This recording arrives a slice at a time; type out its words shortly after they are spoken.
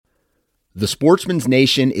The Sportsman's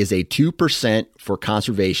Nation is a 2% for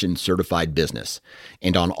conservation certified business.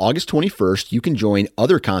 And on August 21st, you can join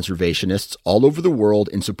other conservationists all over the world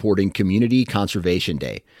in supporting Community Conservation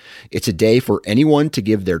Day. It's a day for anyone to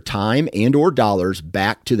give their time and or dollars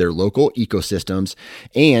back to their local ecosystems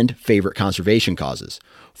and favorite conservation causes.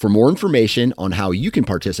 For more information on how you can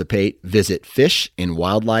participate, visit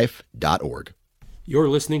fishandwildlife.org. You're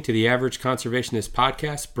listening to the Average Conservationist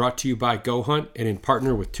podcast, brought to you by Go Hunt and in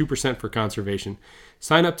partner with 2% for Conservation.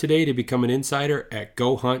 Sign up today to become an insider at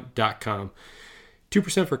gohunt.com.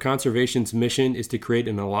 2% for Conservation's mission is to create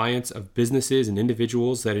an alliance of businesses and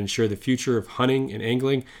individuals that ensure the future of hunting and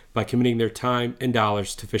angling by committing their time and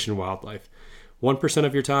dollars to fish and wildlife. 1%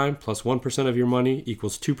 of your time plus 1% of your money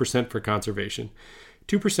equals 2% for conservation.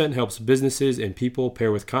 2% helps businesses and people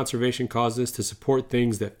pair with conservation causes to support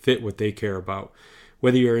things that fit what they care about.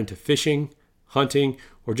 Whether you're into fishing, hunting,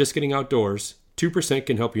 or just getting outdoors, 2%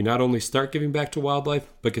 can help you not only start giving back to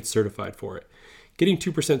wildlife, but get certified for it. Getting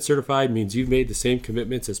 2% certified means you've made the same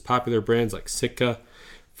commitments as popular brands like Sitka,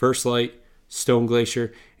 First Light, Stone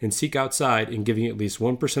Glacier, and Seek Outside in giving at least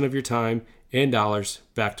 1% of your time and dollars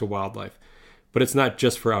back to wildlife. But it's not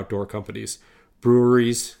just for outdoor companies.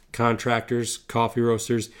 Breweries, contractors, coffee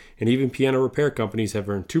roasters, and even piano repair companies have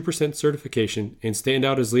earned 2% certification and stand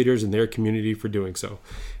out as leaders in their community for doing so.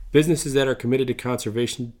 Businesses that are committed to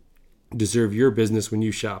conservation deserve your business when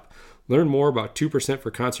you shop. Learn more about 2% for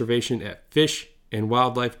conservation at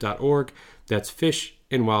fishandwildlife.org. That's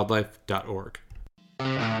fishandwildlife.org.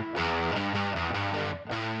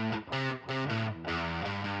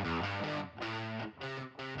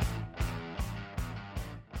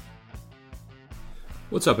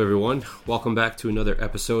 What's up, everyone? Welcome back to another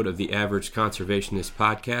episode of the Average Conservationist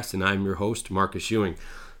podcast, and I'm your host, Marcus Ewing.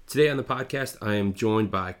 Today on the podcast, I am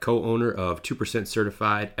joined by co-owner of 2%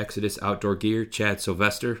 certified Exodus Outdoor Gear, Chad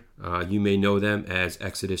Sylvester. You may know them as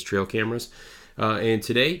Exodus Trail Cameras. And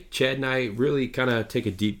today, Chad and I really kind of take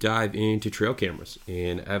a deep dive into trail cameras.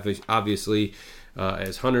 And obviously,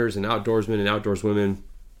 as hunters and outdoorsmen and outdoorswomen,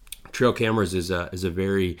 trail cameras is a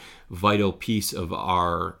very vital piece of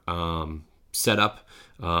our setup.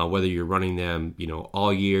 Whether you're running them,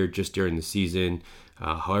 all year, just during the season,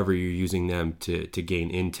 however you're using them to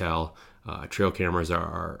gain intel, trail cameras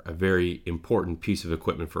are a very important piece of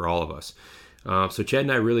equipment for all of us. So Chad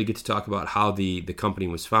and I really get to talk about how the company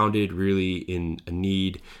was founded, really in a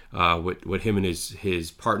need, what him and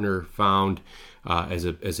his partner found as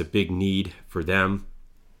a big need for them.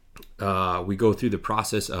 We go through the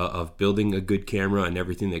process of building a good camera and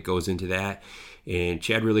everything that goes into that. And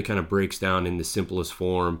Chad really kind of breaks down in the simplest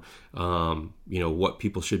form, what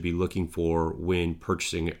people should be looking for when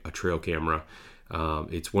purchasing a trail camera.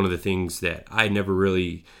 It's one of the things that I never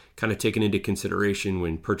really kind of taken into consideration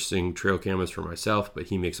when purchasing trail cameras for myself, but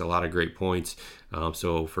he makes a lot of great points.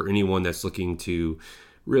 So for anyone that's looking to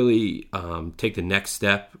really take the next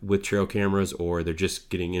step with trail cameras, or they're just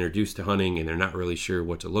getting introduced to hunting and they're not really sure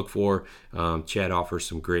what to look for, Chad offers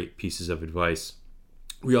some great pieces of advice.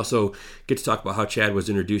 We also get to talk about how Chad was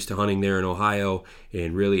introduced to hunting there in Ohio,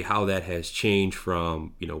 and really how that has changed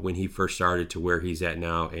from when he first started to where he's at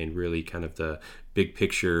now, and really kind of the big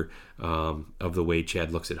picture of the way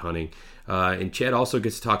Chad looks at hunting. And Chad also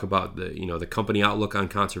gets to talk about the company outlook on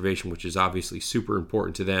conservation, which is obviously super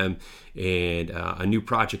important to them, and a new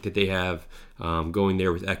project that they have going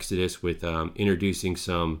there with Exodus, with introducing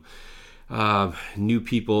some new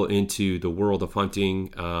people into the world of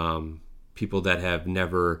hunting. People that have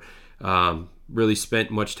never really spent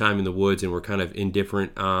much time in the woods and were kind of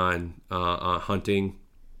indifferent on hunting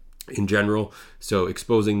in general. So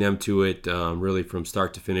exposing them to it really from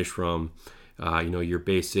start to finish, from your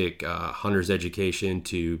basic hunter's education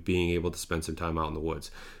to being able to spend some time out in the woods.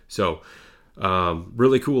 So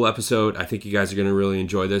really cool episode. I think you guys are going to really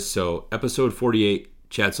enjoy this. So episode 48,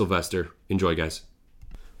 Chad Sylvester. Enjoy, guys.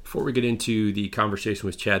 Before we get into the conversation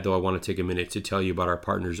with Chad, though, I want to take a minute to tell you about our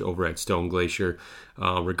partners over at Stone Glacier.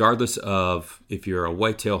 Regardless of if you're a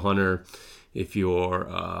whitetail hunter, if you're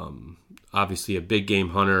obviously a big game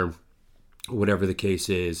hunter, whatever the case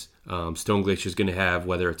is, Stone Glacier is going to have,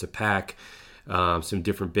 whether it's a pack, some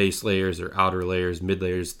different base layers or outer layers, mid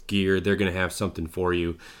layers, gear, they're going to have something for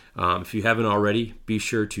you. If you haven't already, be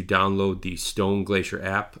sure to download the Stone Glacier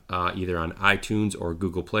app, either on iTunes or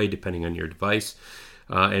Google Play, depending on your device.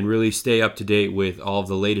 And really stay up to date with all of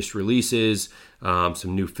the latest releases,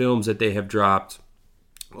 some new films that they have dropped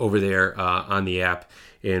over there on the app,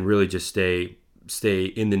 and really just stay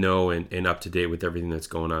in the know and up to date with everything that's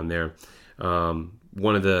going on there.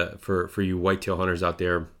 One of the, for you whitetail hunters out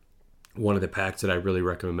there, one of the packs that I really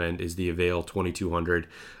recommend is the Avail 2200.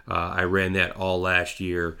 I ran that all last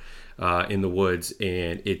year in the woods,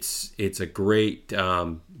 and it's a great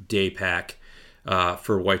day pack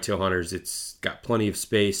for whitetail hunters. It's got plenty of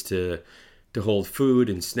space to hold food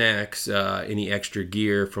and snacks, any extra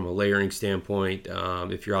gear from a layering standpoint.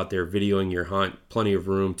 If you're out there videoing your hunt, plenty of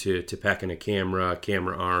room to pack in a camera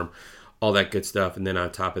arm, all that good stuff. And then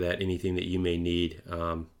on top of that, anything that you may need,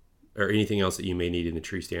 or anything else that you may need in the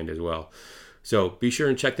tree stand as well. So be sure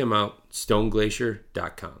and check them out,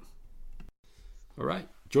 stoneglacier.com. All right.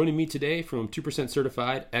 Joining me today from 2%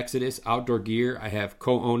 Certified Exodus Outdoor Gear, I have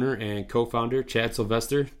co-owner and co-founder Chad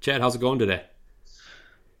Sylvester. Chad, how's it going today?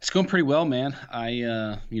 It's going pretty well, man.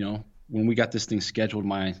 When we got this thing scheduled,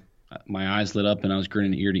 my eyes lit up and I was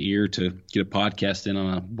grinning ear to ear to get a podcast in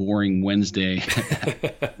on a boring Wednesday.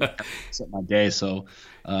 Set my day. So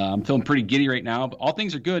I'm feeling pretty giddy right now, but all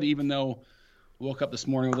things are good, even though we woke up this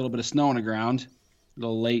morning with a little bit of snow on the ground. A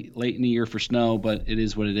little late in the year for snow, but it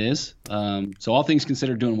is what it is. So all things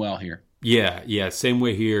considered, doing well here. Yeah. Same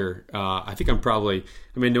way here. I think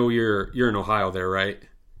I know you're in Ohio there, right?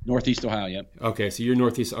 Northeast Ohio, yep. Okay, so you're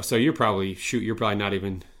northeast. So you're probably not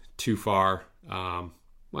even too far.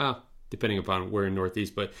 Well, depending upon where in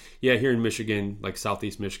northeast, but yeah, here in Michigan, like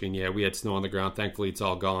southeast Michigan, yeah, we had snow on the ground. Thankfully, it's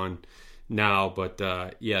all gone now. But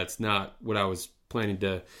yeah, it's not what I was planning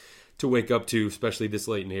to wake up to, especially this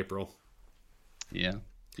late in April. Yeah.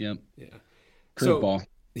 Curveball.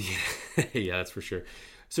 So, yeah, that's for sure.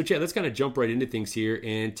 So Chad, let's kind of jump right into things here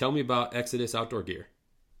and tell me about Exodus Outdoor Gear.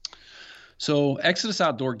 So Exodus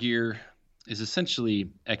Outdoor Gear is essentially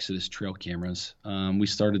Exodus trail cameras. We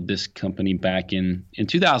started this company back in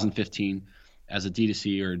 2015 as a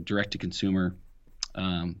D2C or direct-to-consumer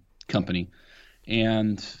company.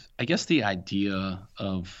 And I guess the idea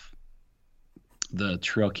of the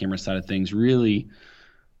trail camera side of things really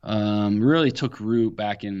took root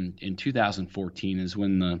back in 2014 is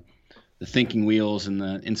when the thinking wheels and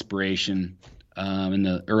the inspiration and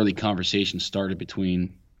the early conversation started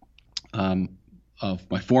between of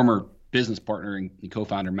my former business partner and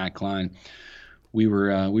co-founder Matt Klein. We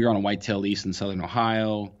were on a whitetail lease in Southern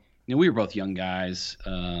Ohio. We were both young guys,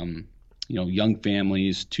 young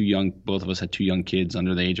families, both of us had two young kids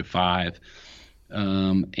under the age of 5.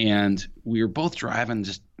 And we were both driving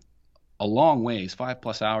just a long ways,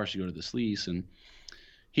 5+ hours to go to this lease. And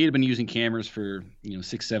he had been using cameras for,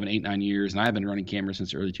 6, 7, 8, 9 years. And I had been running cameras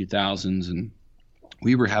since the early 2000s. And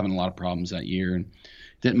we were having a lot of problems that year. And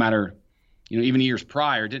it didn't matter, even years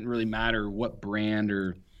prior, it didn't really matter what brand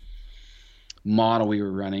or model we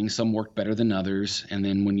were running. Some worked better than others. And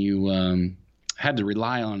then when you had to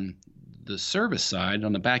rely on the service side,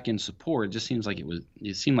 on the back end support, it just seemed like it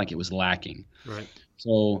was lacking. Right.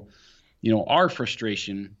 So, our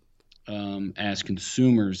frustration as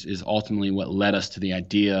consumers is ultimately what led us to the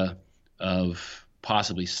idea of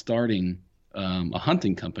possibly starting a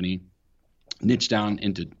hunting company niche down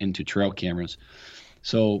into trail cameras.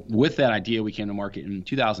 So with that idea, we came to market in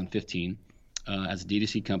 2015 as a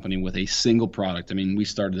D2C company with a single product. I mean, we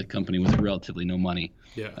started the company with relatively no money.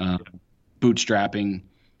 Yeah. Bootstrapping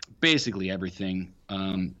basically everything,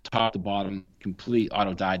 top to bottom, complete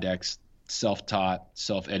autodidacts, self-taught,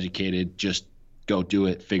 self-educated, just go do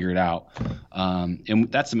it, figure it out.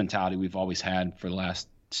 And that's the mentality we've always had for the last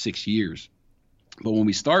 6 years. But when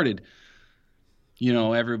we started,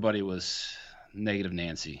 everybody was negative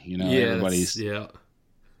Nancy. Everybody's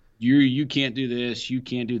you can't do this, you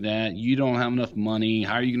can't do that, you don't have enough money,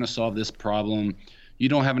 how are you going to solve this problem? You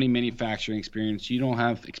don't have any manufacturing experience, you don't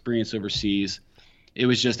have experience overseas. It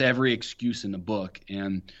was just every excuse in the book.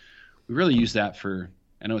 And we really use that for,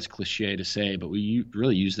 I know it's cliche to say, but we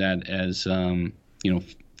really use that as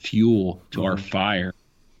fuel to our fire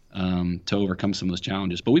to overcome some of those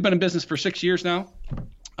challenges. But we've been in business for 6 years now.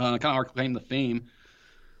 Kind of our claim to fame,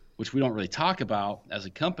 which we don't really talk about as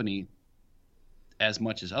a company as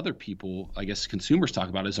much as other people, I guess consumers talk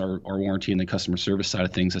about, is our warranty and the customer service side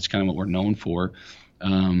of things. That's kind of what we're known for.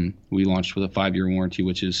 We launched with a 5-year warranty,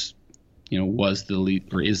 which is, is the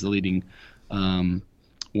leading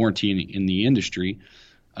warranty in the industry.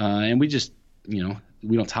 And we just,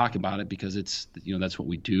 we don't talk about it because it's, that's what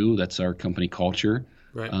we do. That's our company culture.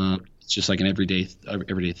 Right. It's just like an everyday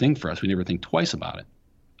thing for us. We never think twice about it.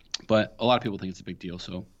 But a lot of people think it's a big deal,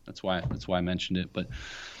 so that's why I mentioned it. But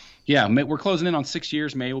yeah, we're closing in on 6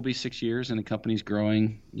 years. May will be 6 years, and the company's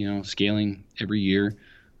growing, scaling every year.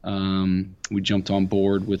 We jumped on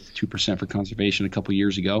board with 2% for conservation a couple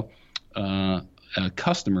years ago. A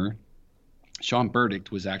customer, Sean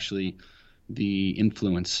Burdick, was actually the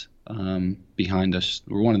influence behind us,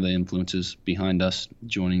 or one of the influences behind us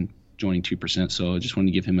joining joining 2%. So I just wanted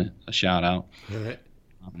to give him a shout out. All right.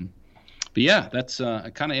 But yeah, that's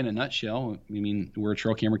kind of in a nutshell. I mean, we're a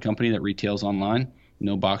trail camera company that retails online.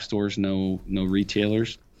 No box stores, no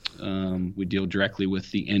retailers. We deal directly with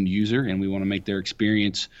the end user, and we want to make their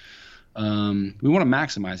experience. We want to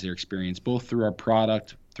maximize their experience, both through our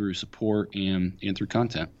product, through support, and through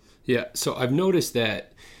content. Yeah. So I've noticed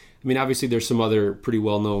that. I mean, obviously, there's some other pretty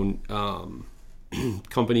well-known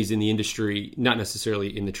companies in the industry, not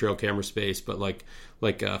necessarily in the trail camera space, but like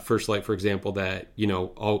First Light, for example, that in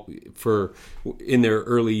their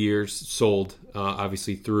early years sold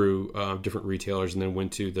obviously through different retailers and then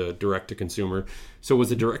went to the direct to consumer. So was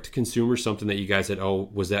the direct to consumer something that you guys had?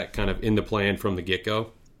 Was that kind of in the plan from the get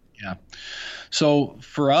go? Yeah. So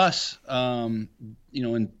for us, in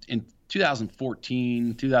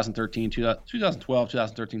 2014, 2013, 2012,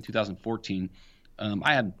 2013, 2014.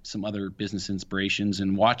 I had some other business inspirations,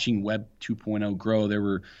 and watching Web 2.0 grow, there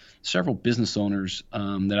were several business owners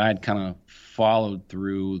that I had kind of followed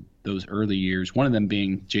through those early years. One of them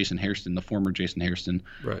being Jason Hairston, the former Jason Hairston,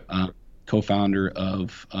 right. Co-founder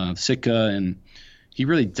of Sitka, and he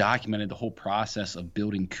really documented the whole process of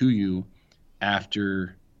building KUIU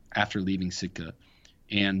after leaving Sitka,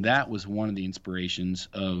 and that was one of the inspirations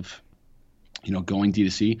of going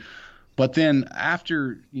D2C. But then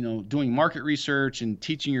after, doing market research and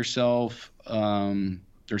teaching yourself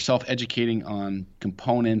or self-educating on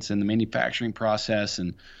components and the manufacturing process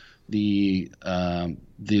and the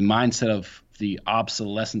mindset of the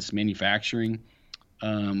obsolescence manufacturing,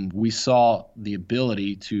 we saw the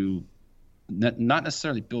ability to not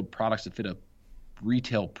necessarily build products that fit a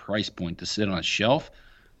retail price point to sit on a shelf,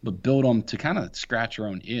 but build them to kind of scratch our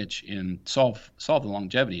own itch and solve the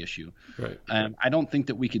longevity issue. Right. I don't think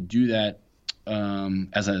that we could do that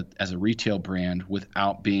as a retail brand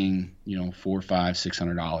without being $400, $500,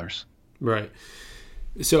 $600. Right.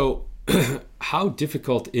 So how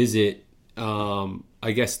difficult is it,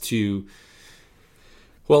 I guess,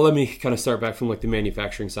 well, let me kind of start back from like the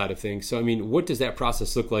manufacturing side of things. So, I mean, what does that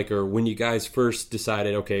process look like? Or when you guys first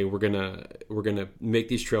decided, okay, we're gonna make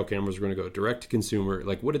these trail cameras, we're gonna go direct to consumer.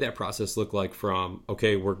 Like, what did that process look like from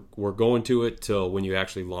okay, we're going to it till when you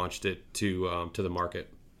actually launched it to the market?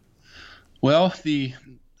 Well,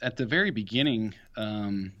 at the very beginning,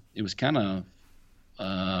 it was kind of,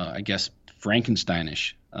 I guess,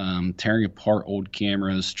 Frankensteinish, tearing apart old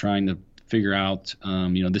cameras, trying to figure out,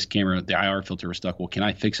 this camera, the IR filter was stuck. Well, can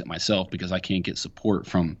I fix it myself because I can't get support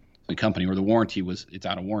from the company, or the warranty it's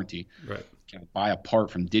out of warranty. Right. Can I buy a part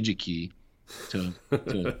from DigiKey to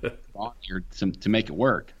make it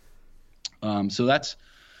work? So that's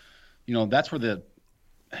where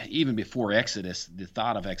even before Exodus, the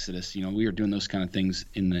thought of Exodus, we were doing those kind of things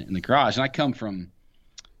in the garage. And I come from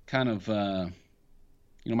kind of,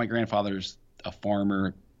 my grandfather's a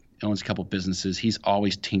farmer, owns a couple businesses. He's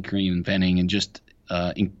always tinkering and inventing and just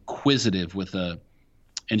inquisitive with a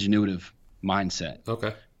ingenuitive mindset.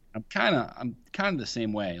 Okay. I'm kind of the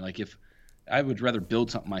same way. Like, if I would rather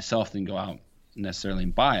build something myself than go out necessarily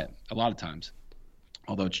and buy it a lot of times,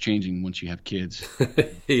 although it's changing once you have kids.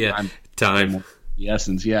 Yeah. Time. The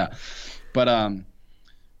essence. Yeah. But,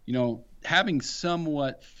 having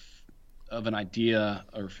somewhat of an idea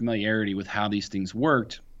or familiarity with how these things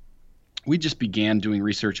worked, we just began doing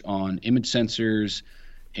research on image sensors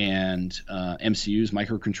and MCUs,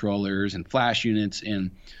 microcontrollers, and flash units.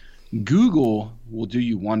 And Google will do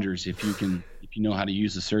you wonders if you know how to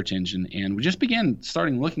use the search engine. And we just began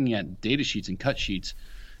looking at data sheets and cut sheets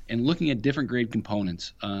and looking at different grade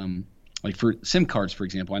components. Like for SIM cards, for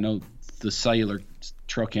example, I know the cellular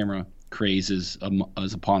trail camera craze is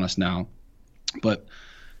upon us now, but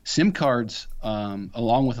SIM cards,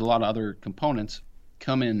 along with a lot of other components,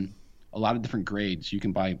 come in a lot of different grades. You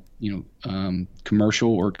can buy,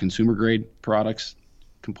 commercial or consumer grade products,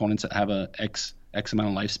 components that have a X amount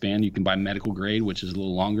of lifespan. You can buy medical grade, which is a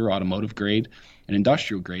little longer, automotive grade, and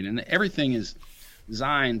industrial grade. And everything is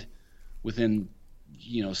designed within,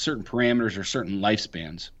 certain parameters or certain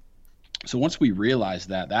lifespans. So once we realized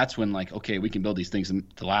that, that's when we can build these things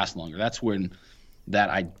to last longer. That's when that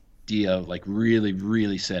idea really,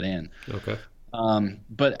 really set in. Okay.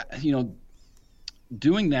 But,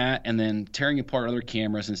 doing that and then tearing apart other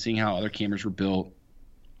cameras and seeing how other cameras were built,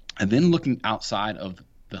 and then looking outside of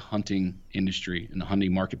the hunting industry and the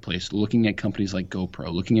hunting marketplace, looking at companies like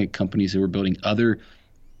GoPro, looking at companies that were building other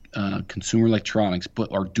consumer electronics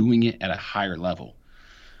but are doing it at a higher level.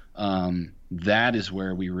 That is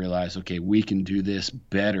where we realized, okay, we can do this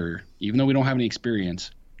better. Even though we don't have any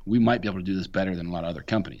experience, we might be able to do this better than a lot of other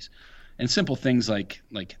companies. And simple things like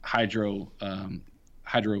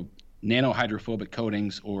nano hydrophobic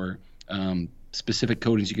coatings or specific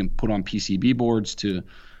coatings you can put on PCB boards to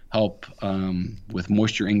help with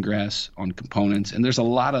moisture ingress on components. And there's a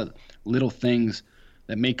lot of little things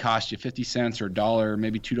that may cost you 50 cents or $1,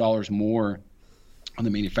 maybe $2 more on the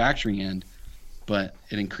manufacturing end, but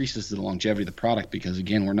it increases the longevity of the product because,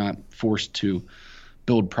 again, we're not forced to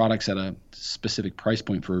build products at a specific price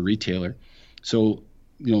point for a retailer. So,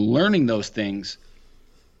 learning those things,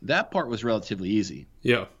 that part was relatively easy.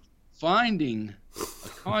 Yeah. Finding a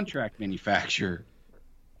contract manufacturer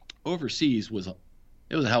overseas was a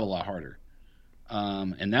hell of a lot harder.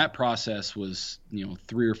 And that process was,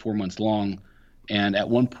 3 or 4 months long. And at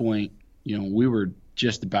one point, we were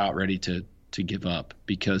just about ready to give up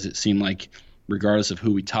because it seemed like regardless of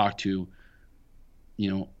who we talked to,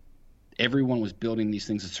 everyone was building these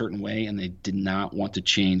things a certain way and they did not want to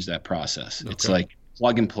change that process. Okay. It's like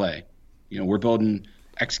plug and play. We're building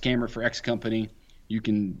X camera for X company. You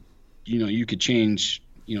could change,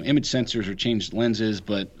 image sensors or change lenses,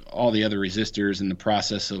 but all the other resistors in the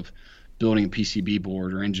process of building a PCB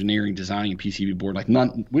board or designing a PCB board,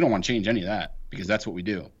 we don't want to change any of that because that's what we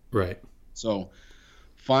do. Right. So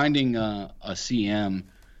finding a CM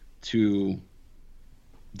to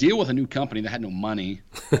deal with a new company that had no money,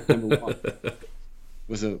 number one,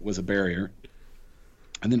 was a barrier.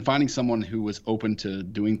 And then finding someone who was open to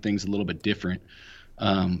doing things a little bit different,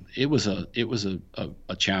 it was a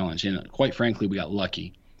challenge. And quite frankly, we got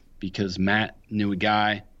lucky because Matt knew a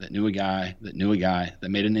guy that knew a guy that knew a guy that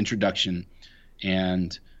made an introduction,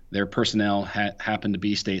 and their personnel happened to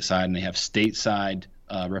be stateside, and they have stateside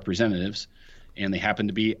representatives, and they happened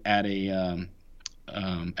to be at a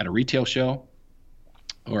retail show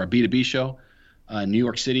or a B2B show in New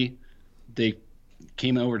York City. They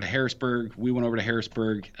came over to Harrisburg. We went over to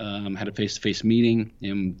Harrisburg, had a face-to-face meeting,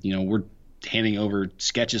 and we're handing over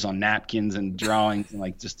sketches on napkins and drawings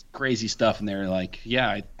and just crazy stuff. And they're like, yeah,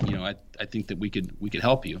 I think that we could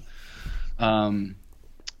help you. And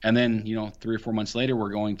then 3 or 4 months later, we're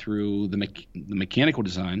going through the mechanical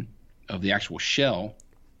design of the actual shell,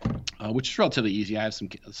 which is relatively easy. I have some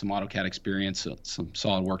AutoCAD experience, some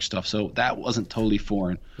SolidWorks stuff, so that wasn't totally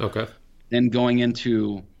foreign. Okay. Then going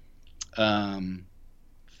into firmware,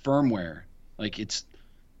 it's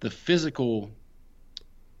the physical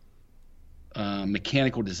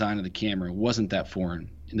mechanical design of the camera wasn't that foreign.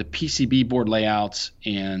 And the PCB board layouts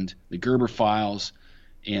and the Gerber files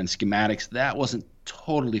and schematics, that wasn't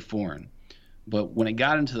totally foreign. But when it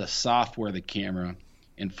got into the software of the camera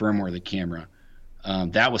and firmware of the camera,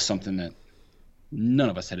 that was something that none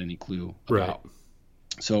of us had any clue about. Right.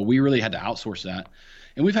 So we really had to outsource that.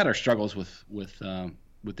 And we've had our struggles with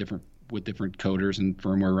different coders and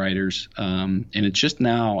firmware writers. And it's just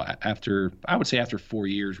now after 4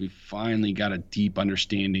 years, we've finally got a deep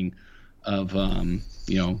understanding of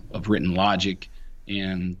written logic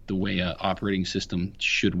and the way an operating system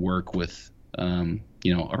should work with,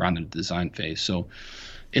 around the design phase. So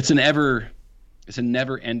it's a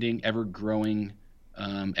never ending, ever growing,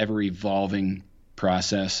 ever evolving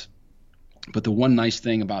process. But the one nice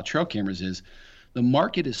thing about trail cameras is the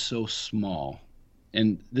market is so small.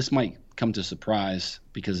 And this might come to surprise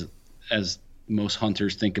because as most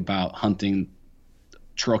hunters think about hunting,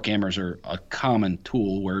 trail cameras are a common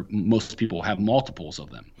tool where most people have multiples of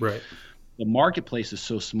them. Right. The marketplace is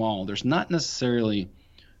so small. There's not necessarily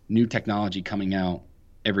new technology coming out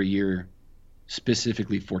every year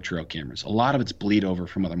specifically for trail cameras. A lot of it's bleed over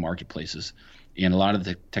from other marketplaces. And a lot of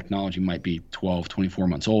the technology might be 12, 24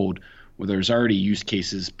 months old, where there's already use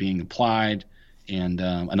cases being applied and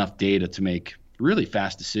enough data to make really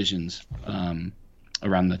fast decisions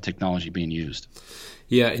around the technology being used.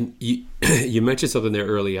 Yeah, and you mentioned something there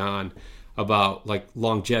early on about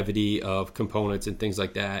longevity of components and things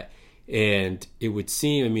like that. And it would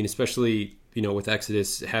seem, especially with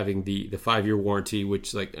Exodus having the 5-year warranty,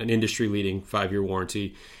 which an industry leading 5-year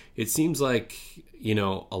warranty, it seems like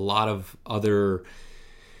a lot of other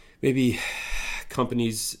maybe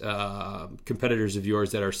companies, competitors of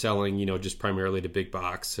yours that are selling, just primarily to big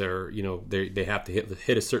box, or they have to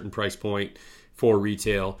hit a certain price point for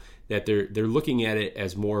retail, that they're looking at it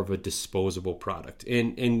as more of a disposable product.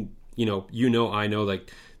 And I know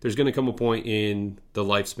there's going to come a point in the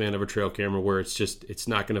lifespan of a trail camera where it's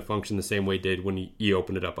not going to function the same way it did when you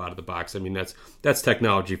open it up out of the box. That's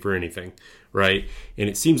technology for anything, right? And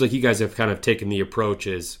it seems like you guys have kind of taken the approach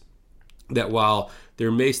is that while there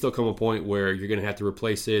may still come a point where you're going to have to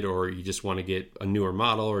replace it, or you just want to get a newer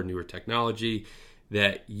model or newer technology,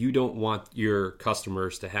 that you don't want your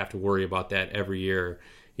customers to have to worry about that every year.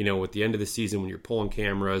 At the end of the season when you're pulling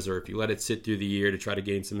cameras, or if you let it sit through the year to try to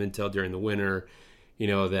gain some intel during the winter,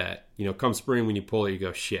 that, come spring when you pull it, you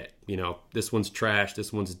go, shit, this one's trash,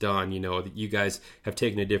 this one's done, you guys have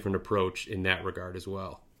taken a different approach in that regard as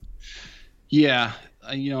well. Yeah.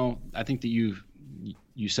 I think that you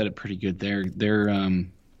said it pretty good there.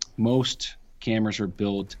 Most cameras are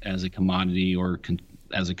built as a commodity or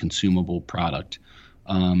as a consumable product.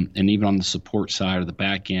 And even on the support side or the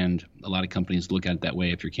back end, a lot of companies look at it that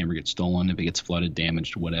way. If your camera gets stolen, if it gets flooded,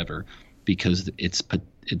 damaged, whatever, because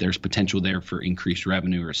there's potential there for increased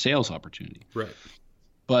revenue or sales opportunity. Right.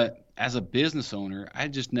 But as a business owner, I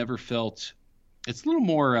just never felt it's a little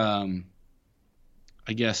more,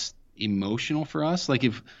 I guess, emotional for us. Like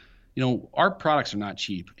if, our products are not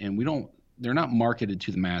cheap and they're not marketed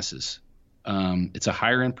to the masses. It's a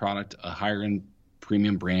higher end product, a higher end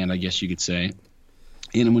premium brand, I guess you could say.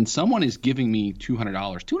 And when someone is giving me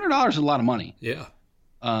 $200 is a lot of money. Yeah.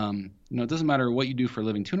 It doesn't matter what you do for a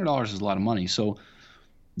living. $200 is a lot of money. So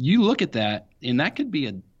you look at that, and that could be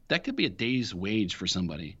a day's wage for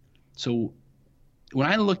somebody. So when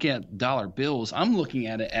I look at dollar bills, I'm looking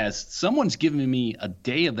at it as someone's giving me a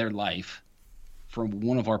day of their life from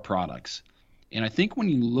one of our products. And I think when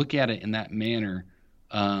you look at it in that manner,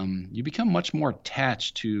 you become much more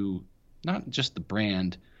attached to not just the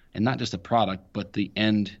brand and not just the product, but the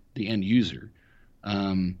end user.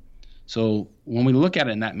 So when we look at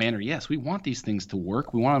it in that manner, yes, we want these things to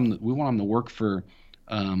work. We want them to work for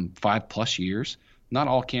 5+ years. Not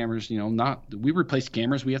all cameras, we replace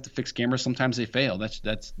cameras. We have to fix cameras. Sometimes they fail.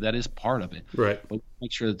 That is part of it. Right. But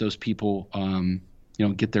make sure that those people,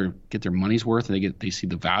 get their money's worth, and they see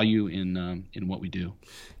the value in what we do.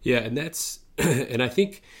 Yeah, and and I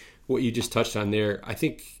think what you just touched on there, I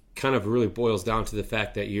think kind of really boils down to the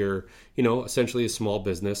fact that you're, essentially a small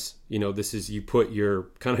business. This is, you put your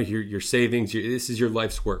kind of your savings, this is your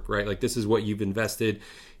life's work, right? Like this is what you've invested,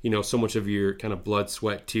 so much of your kind of blood,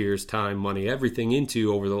 sweat, tears, time, money, everything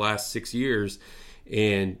into over the last 6 years.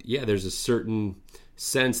 And yeah, there's a certain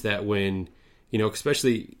sense that when,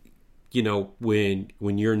 especially,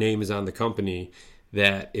 when your name is on the company,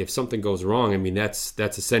 that if something goes wrong, I mean, that's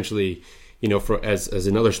essentially, for as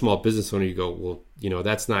another small business owner, you go, well,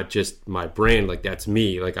 that's not just my brand, like that's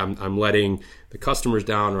me, like I'm letting the customers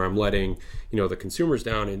down, or I'm letting, the consumers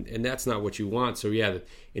down, and that's not what you want. So yeah,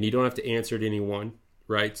 and you don't have to answer to anyone,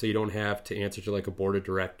 right? So you don't have to answer to like a board of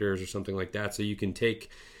directors or something like that. So you can take,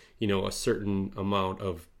 a certain amount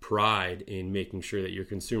of pride in making sure that your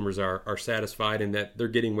consumers are satisfied and that they're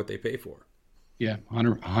getting what they pay for. Yeah,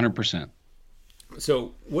 100%.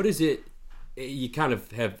 So what is it? You kind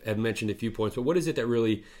of have mentioned a few points, but what is it that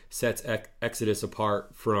really sets Exodus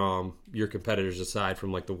apart from your competitors, aside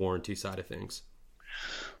from like the warranty side of things?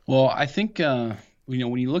 Well, I think, when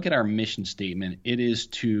you look at our mission statement, it is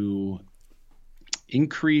to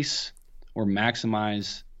increase or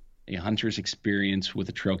maximize a hunter's experience with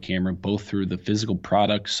a trail camera, both through the physical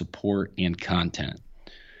product, support, and content.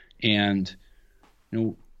 And,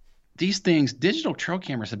 these things, digital trail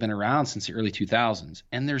cameras have been around since the early 2000s,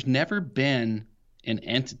 and there's never been an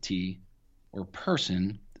entity or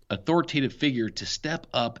person, authoritative figure, to step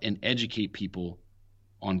up and educate people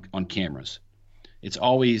on cameras. It's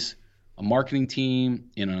always a marketing team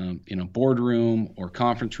in a boardroom or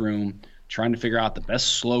conference room trying to figure out the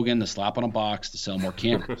best slogan to slap on a box to sell more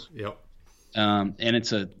cameras. Yep. And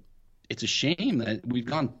it's a shame that we've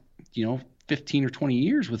gone, 15 or 20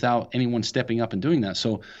 years without anyone stepping up and doing that.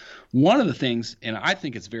 So one of the things, and I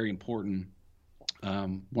think it's very important,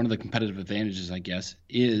 one of the competitive advantages, I guess,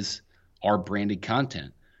 is our branded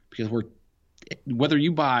content, because whether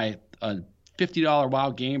you buy a $50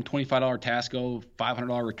 Wild Game, $25 Tasco,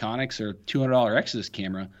 $500 Reconyx, or $200 Exodus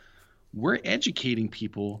camera, we're educating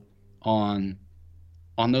people on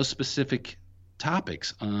those specific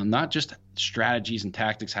topics, not just strategies and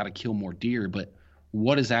tactics, how to kill more deer, but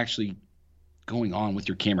what is actually going on with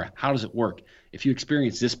your camera. How does it work? If you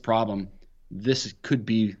experience this problem, this could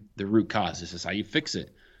be the root cause. This is how you fix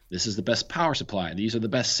it. This is the best power supply. These are the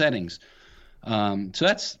best settings. So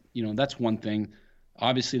that's one thing.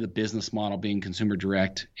 Obviously, the business model being consumer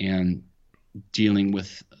direct and dealing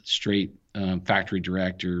with straight factory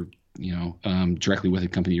direct, or directly with a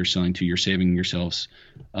company you're selling to, you're saving yourselves.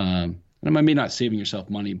 And I mean, not saving yourself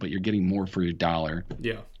money, but you're getting more for your dollar.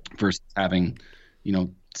 Yeah. Versus having,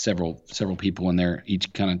 several people in there,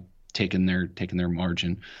 each kind of taking their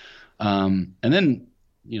margin. And then,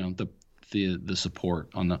 the support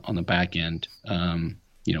on the back end.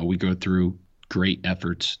 We go through great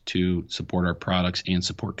efforts to support our products and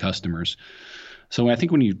support customers. So I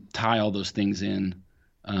think when you tie all those things in,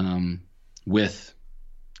 with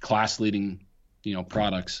class leading,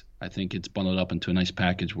 products, I think it's bundled up into a nice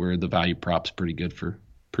package where the value prop's pretty good for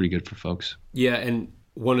pretty good for folks. Yeah, and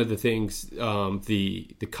one of the things,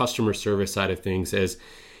 the customer service side of things, as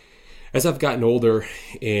I've gotten older,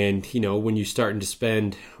 and when you're starting to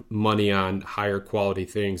spend money on higher quality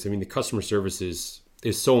things, I mean, the customer service is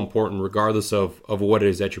so important, regardless of what it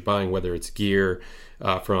is that you're buying, whether it's gear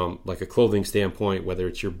from like a clothing standpoint, whether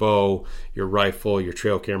it's your bow, your rifle, your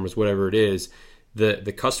trail cameras, whatever it is.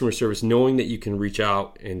 The customer service, knowing that you can reach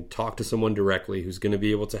out and talk to someone directly who's going to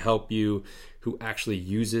be able to help you, who actually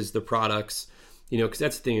uses the products, because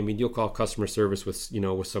that's the thing. I mean, you'll call customer service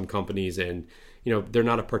with some companies, and they're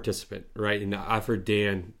not a participant, right? And I've heard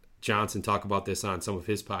Dan Johnson talk about this on some of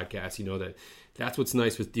his podcasts. That's what's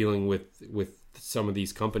nice with dealing with some of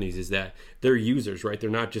these companies, is that they're users, right? They're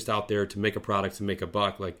not just out there to make a product to make a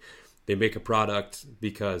buck. Like, they make a product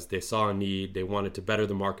because they saw a need, they wanted to better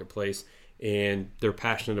the marketplace, and they're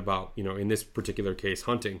passionate about, in this particular case,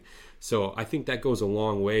 hunting. So I think that goes a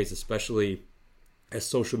long ways, especially as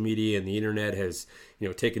social media and the internet has,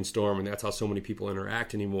 taken storm, and that's how so many people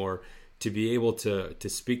interact anymore. To be able to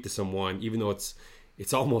speak to someone, even though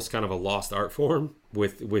it's almost kind of a lost art form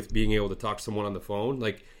with being able to talk to someone on the phone,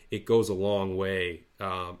 like, it goes a long way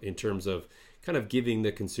in terms of kind of giving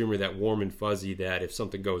the consumer that warm and fuzzy that if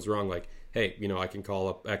something goes wrong, like, hey, I can call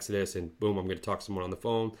up Exodus and boom, I'm going to talk to someone on the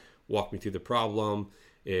phone, walk me through the problem.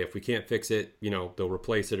 If we can't fix it, they'll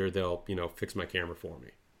replace it, or they'll, fix my camera for me.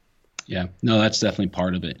 Yeah, no, that's definitely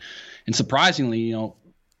part of it. And surprisingly,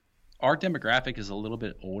 our demographic is a little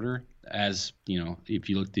bit older, as, if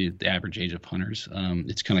you look at the average age of hunters,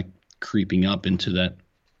 it's kind of creeping up into that,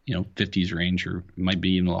 50s range, or it might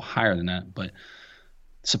be even a little higher than that. But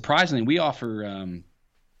surprisingly, we offer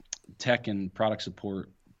tech and product support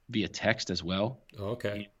via text as well. Oh,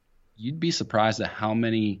 okay. You'd be surprised at how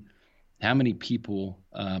many people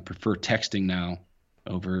prefer texting now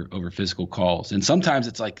over physical calls. And sometimes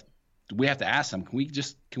it's like, we have to ask them, can we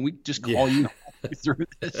just call you through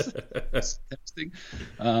this texting?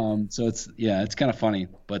 So it's kind of funny,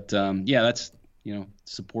 but that's,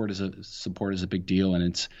 support is a big deal. And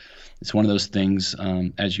it's one of those things,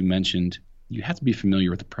 as you mentioned, you have to be familiar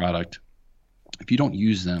with the product. If you don't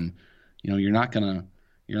use them, you're not going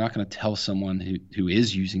to tell someone who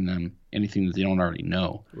is using them anything that they don't already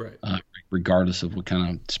know, right? Regardless of what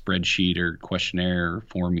kind of spreadsheet or questionnaire or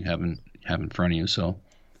form you have in front of you. So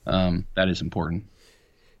that is important.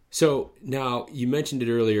 So now, you mentioned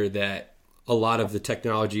it earlier that a lot of the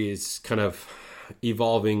technology is kind of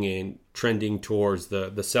evolving and trending towards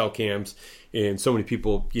the cell cams, and so many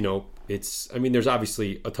people, there's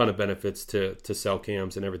obviously a ton of benefits to cell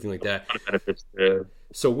cams and everything like that.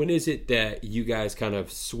 So when is it that you guys kind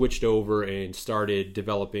of switched over and started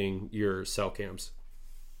developing your cell cams?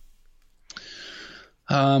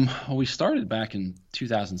 Well, we started back in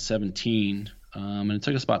 2017, and it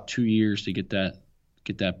took us about 2 years to get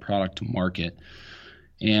that product to market.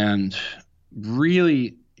 And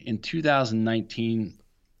really, in 2019,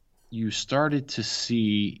 you started to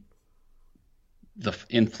see the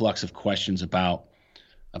influx of questions about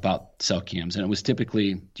cell cams, and it was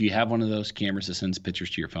typically, do you have one of those cameras that sends pictures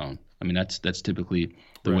to your phone? I mean, that's typically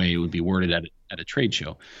the way it would be worded at a trade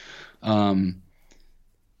show.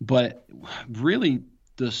 But really,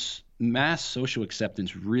 this mass social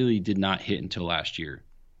acceptance really did not hit until last year.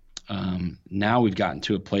 Now we've gotten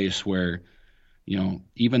to a place where,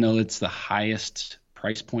 even though it's the highest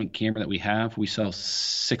price point camera that we have, we sell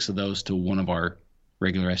 6 of those to one of our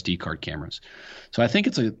regular SD card cameras. So I think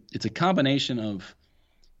it's a combination of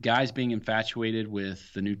guys being infatuated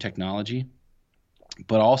with the new technology,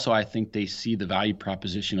 but also I think they see the value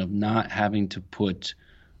proposition of not having to put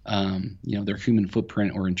their human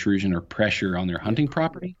footprint or intrusion or pressure on their hunting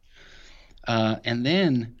property. And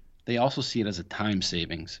then they also see it as a time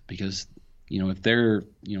savings, because, if they're,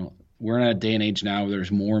 we're in a day and age now where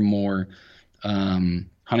there's more and more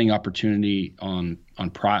hunting opportunity on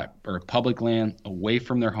public land away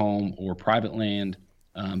from their home, or private land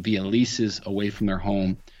via leases away from their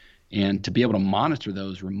home. And to be able to monitor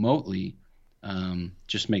those remotely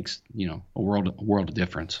just makes, a world of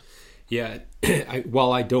difference. Yeah.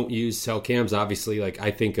 While I don't use cell cams, obviously, like,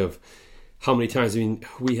 I think of how many times,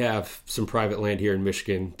 we have some private land here in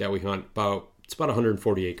Michigan that we hunt it's about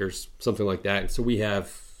 140 acres, something like that. And so we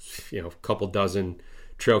have, a couple dozen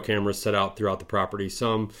trail cameras set out throughout the property.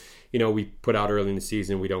 Some, we put out early in the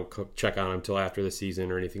season. We don't check on them until after the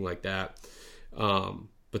season or anything like that.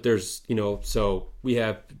 But there's, so we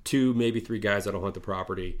have 2, maybe 3 guys that'll hunt the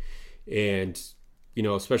property. And,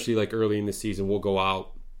 especially like early in the season, we'll go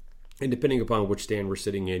out, and depending upon which stand we're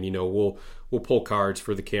sitting in, we'll pull cards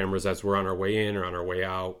for the cameras as we're on our way in or on our way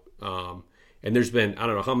out. And there's been, I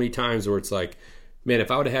don't know how many times where it's like man,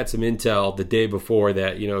 if I would have had some intel the day before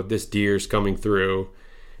that, this deer's coming through,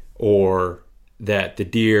 or that the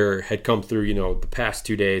deer had come through, the past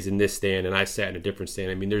 2 days in this stand and I sat in a different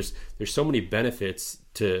stand. I mean, there's so many benefits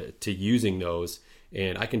to using those,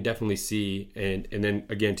 and I can definitely see, and then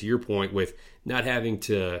again, to your point with not having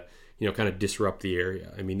to, kind of disrupt the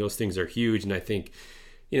area. I mean, those things are huge. And I think,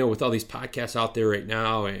 with all these podcasts out there right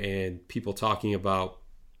now and people talking about,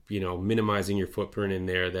 minimizing your footprint in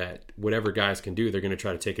there, that whatever guys can do, they're going to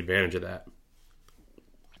try to take advantage of that.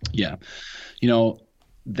 Yeah.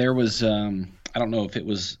 There was, I don't know if it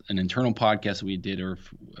was an internal podcast that we did or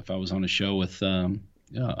if I was on a show with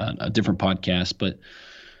a different podcast, but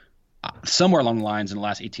somewhere along the lines in the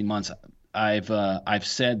last 18 months, I've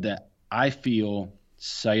said that I feel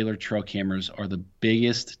cellular trail cameras are the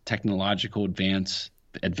biggest technological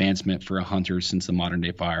advancement for a hunter since the modern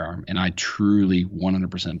day firearm. And I truly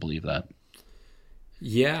 100% believe that.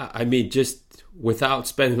 Yeah. I mean, just without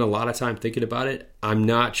spending a lot of time thinking about it, I'm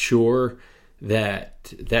not sure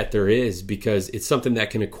that there is, because it's something that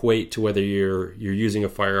can equate to whether you're using a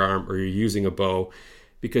firearm or you're using a bow.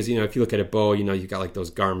 Because, if you look at a bow, you've got like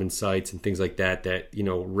those Garmin sights and things like that,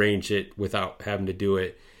 range it without having to do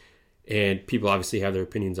it. And people obviously have their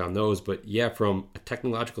opinions on those. But yeah, from a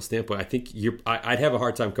technological standpoint, I think I'd have a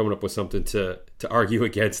hard time coming up with something to argue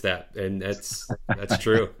against that. And that's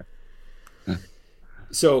true.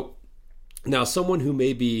 So now someone who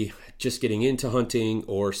may be just getting into hunting,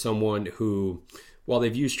 or someone who, while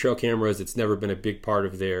they've used trail cameras, it's never been a big part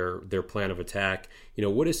of their plan of attack.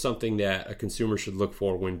 What is something that a consumer should look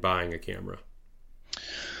for when buying a camera?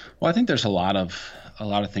 Well, I think there's a lot of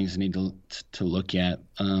things that need to look at.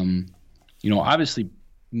 Obviously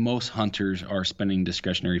most hunters are spending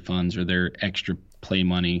discretionary funds or their extra play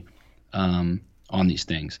money on these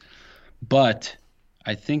things. But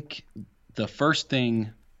I think the first thing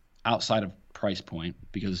outside of price point,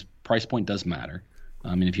 because price point does matter.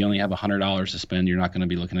 I mean, if you only have $100 to spend, you're not going to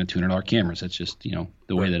be looking at $200 cameras. That's just,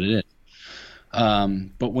 the way that it is.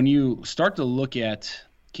 But when you start to look at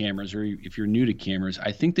cameras, or if you're new to cameras,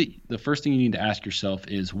 I think that the first thing you need to ask yourself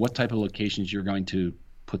is what type of locations you're going to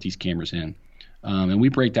put these cameras in. And we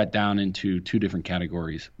break that down into two different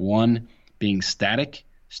categories. One being static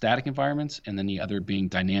environments, and then the other being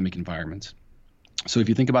dynamic environments. So if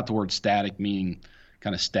you think about the word static, meaning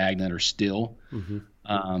kind of stagnant or still,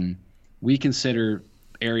 we consider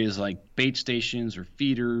areas like bait stations or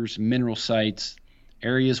feeders, mineral sites,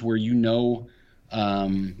 areas where where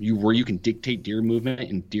you can dictate deer movement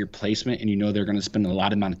and deer placement, and they're going to spend a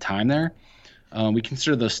lot amount of time there. We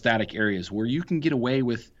consider those static areas where you can get away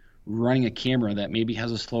with running a camera that maybe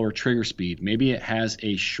has a slower trigger speed. Maybe it has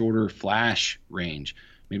a shorter flash range.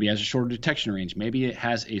 Maybe it has a shorter detection range. Maybe it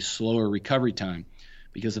has a slower recovery time.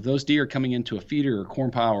 Because if those deer are coming into a feeder or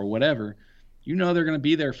corn pile or whatever, they're going to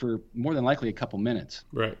be there for more than likely a couple minutes.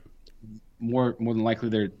 Right. More than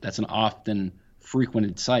likely that's an often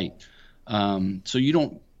frequented site. So you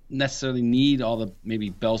don't necessarily need all the maybe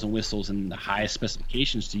bells and whistles and the highest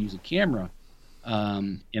specifications to use a camera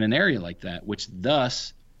in an area like that, which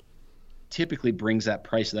thus typically brings that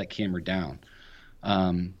price of that camera down.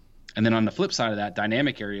 And then on the flip side of that,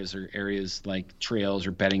 dynamic areas are areas like trails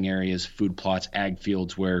or bedding areas, food plots, ag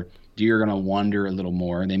fields, where deer are going to wander a little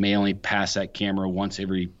more. They may only pass that camera once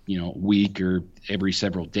every week or every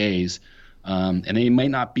several days, and they may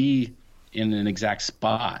not be in an exact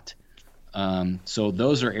spot. So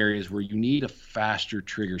those are areas where you need a faster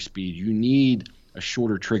trigger speed. You need a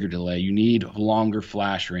shorter trigger delay. You need a longer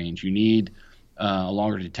flash range. You need a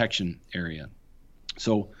longer detection area.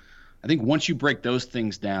 So I think once you break those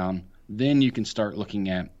things down, then you can start looking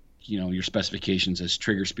at, your specifications as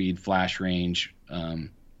trigger speed, flash range,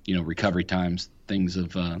 recovery times, things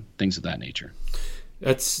of that nature.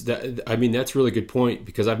 That's a really good point,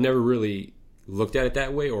 because I've never really looked at it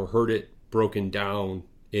that way or heard it broken down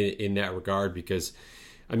in that regard. Because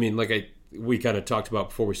we kind of talked about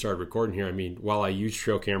before we started recording here. I mean, while I use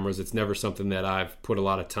trail cameras, it's never something that I've put a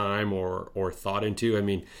lot of time or thought into. I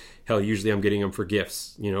mean, hell, usually I'm getting them for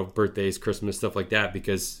gifts, birthdays, Christmas, stuff like that,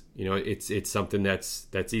 because, it's something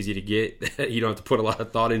that's easy to get. You don't have to put a lot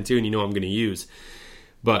of thought into, and I'm going to use.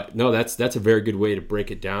 But no, that's a very good way to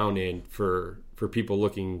break it down. And for people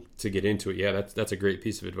looking to get into it, yeah, that's a great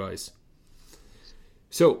piece of advice.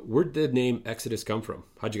 So where did the name Exodus come from?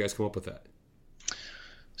 How'd you guys come up with that?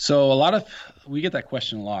 So we get that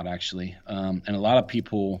question a lot, actually. And a lot of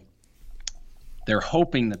people, they're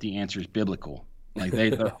hoping that the answer is biblical. Like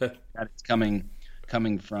they're that it's coming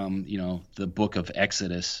from, the book of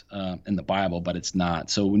Exodus in the Bible, but it's not.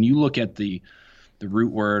 So when you look at the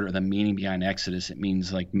root word or the meaning behind Exodus, it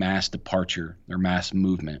means like mass departure or mass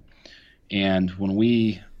movement. And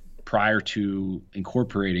prior to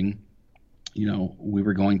incorporating, we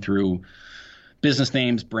were going through business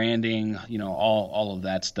names, branding, all of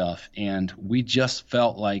that stuff. And we just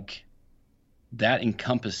felt like that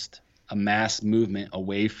encompassed a mass movement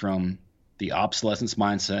away from the obsolescence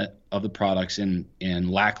mindset of the products and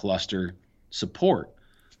lackluster support.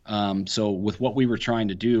 So with what we were trying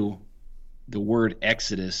to do, the word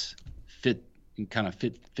Exodus fit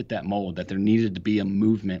that mold, that there needed to be a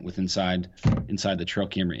movement inside the trail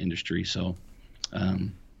camera industry. So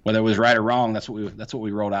whether it was right or wrong, that's what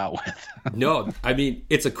we wrote out with. No, I mean,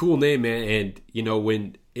 it's a cool name, man. And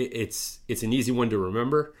when it's an easy one to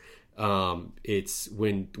remember. It's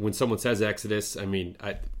when someone says Exodus, I mean,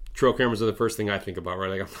 trail cameras are the first thing I think about,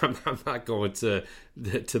 right? Like I'm not going to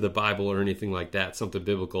the Bible or anything like that, something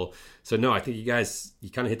biblical. So no, I think you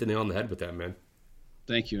kind of hit the nail on the head with that, man.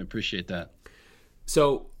 Thank you. I appreciate that.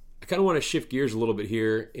 So I kind of want to shift gears a little bit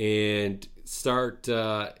here and start,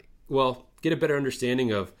 get a better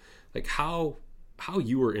understanding of like how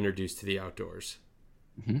you were introduced to the outdoors.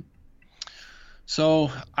 Mm-hmm. So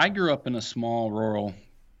I grew up in a small rural,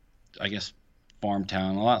 I guess, farm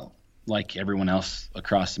town, a lot like everyone else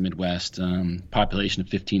across the Midwest. Population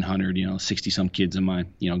of 1,500, 60 some kids in my,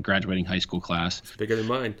 graduating high school class. It's bigger than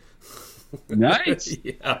mine. Nice.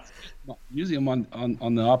 Yeah. Usually I'm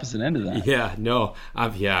on the opposite end of that. Yeah. No.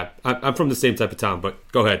 I'm from the same type of town,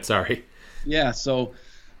 but go ahead. Sorry. Yeah. So,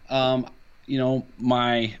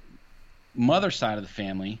 my mother's side of the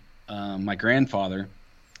family, my grandfather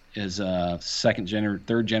is a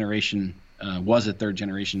third generation. Was a third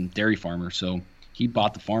generation dairy farmer. So he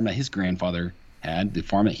bought the farm that his grandfather had, the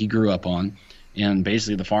farm that he grew up on, and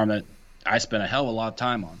basically the farm that I spent a hell of a lot of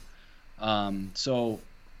time on. So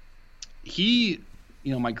he,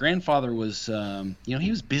 my grandfather was, he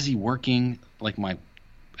was busy working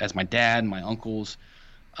as my dad and my uncles.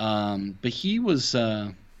 But he was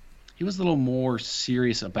a little more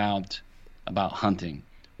serious about hunting,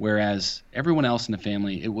 whereas everyone else in the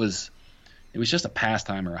family, it was just a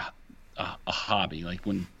pastime or a hobby. Like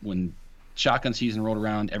when shotgun season rolled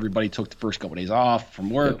around, everybody took the first couple of days off from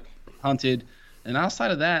work, hunted, and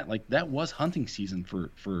outside of that, like that was hunting season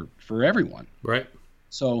for everyone. Right.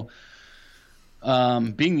 So,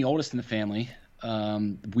 being the oldest in the family,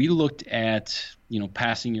 we looked at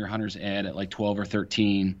passing your hunter's ed at like 12 or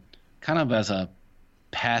 13, kind of as a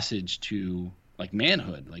passage to like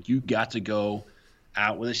manhood. Like you got to go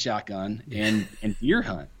out with a shotgun and deer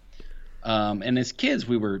hunt. And as kids,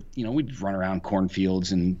 we were, we'd run around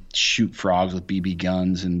cornfields and shoot frogs with BB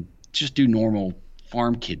guns and just do normal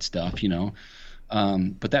farm kid stuff,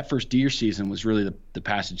 But that first deer season was really the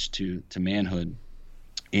passage to manhood.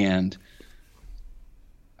 And,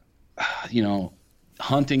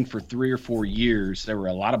 hunting for 3 or 4 years, there were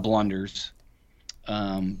a lot of blunders.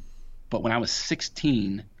 But when I was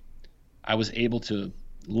 16, I was able to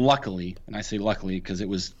luckily, and I say luckily because it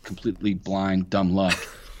was completely blind, dumb luck,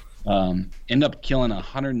 end up killing a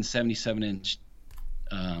 177-inch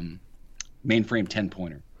mainframe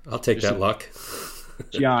 10-pointer. I'll take that luck.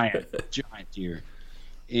 giant deer.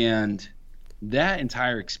 And that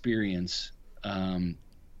entire experience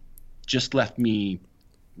just left me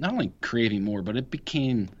not only craving more, but it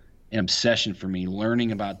became an obsession for me,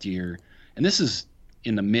 learning about deer. And this is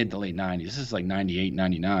in the mid to late 90s. This is like 98,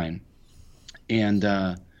 99. And,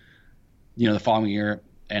 the following year,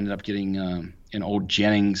 I ended up getting an old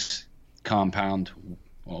Jennings compound,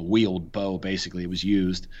 a wheeled bow, basically. It was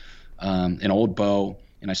used, an old bow,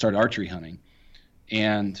 and I started archery hunting.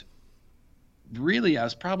 And really, I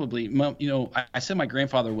was probably, I said my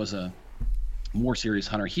grandfather was a more serious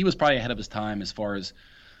hunter. He was probably ahead of his time as far as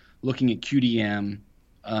looking at QDM,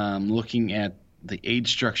 looking at the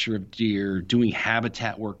age structure of deer, doing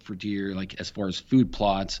habitat work for deer, like as far as food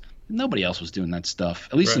plots. Nobody else was doing that stuff,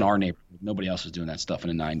 at least in our neighborhood. Nobody else was doing that stuff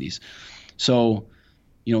in the 90s. So,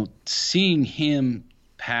 seeing him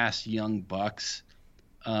pass young bucks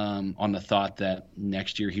on the thought that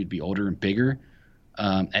next year he'd be older and bigger,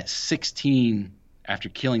 at 16, after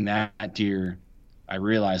killing that deer, I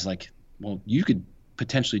realized you could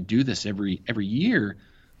potentially do this every year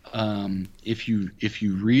if you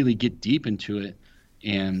really get deep into it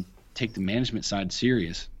and take the management side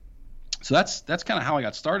serious. So that's kind of how I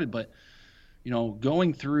got started. But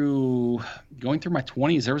going through my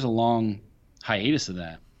 20s, there was a long hiatus of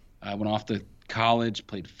that. I went off to college,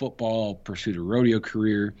 played football, pursued a rodeo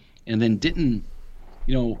career, and then didn't.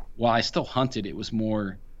 While I still hunted, it was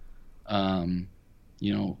more,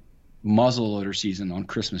 muzzleloader season on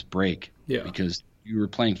Christmas break. Yeah. Because you were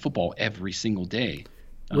playing football every single day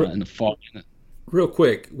in the fall. Real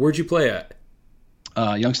quick, where'd you play at?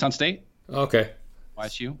 Youngstown State. Okay.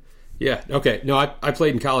 YSU. Yeah. Okay. No, I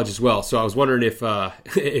played in college as well. So I was wondering if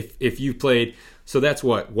if you played. So that's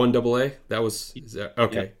what 1AA. That was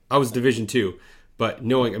okay. Yep. I was Division II, but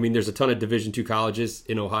knowing, I mean, there's a ton of Division II colleges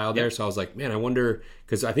in Ohio there. Yep. So I was like, man, I wonder,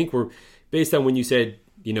 because I think we're based on when you said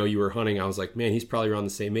you were hunting. I was like, man, he's probably around the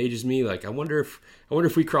same age as me. Like, I wonder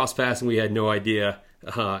if we crossed paths and we had no idea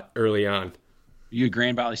early on. You a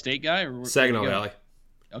Grand Valley State guy or Saginaw Valley.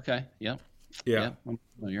 Okay. Yep. Yeah. I'm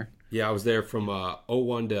familiar. Yeah, I was there from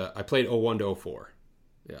I played 01 to 04.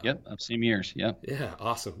 Yeah. Yep. Same years. Yep. Yeah,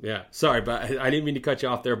 awesome. Yeah. Sorry, but I didn't mean to cut you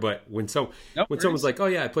off there, but when someone's like, "Oh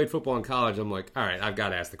yeah, I played football in college." I'm like, "All right, I've got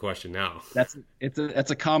to ask the question now."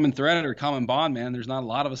 That's a common thread or common bond, man. There's not a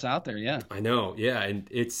lot of us out there. Yeah. I know. Yeah, and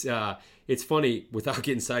it's funny, without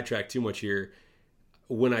getting sidetracked too much here,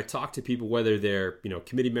 when I talk to people, whether they're,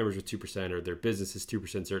 committee members with 2% or their business is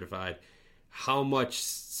 2% certified, how much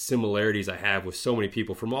similarities I have with so many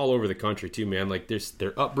people from all over the country too, man. Like there's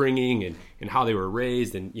their upbringing and how they were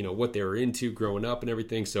raised and what they were into growing up and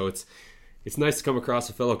everything. So it's nice to come across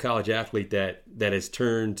a fellow college athlete that has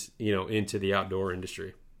turned into the outdoor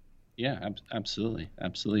industry. Yeah, absolutely.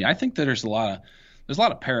 I think that there's a lot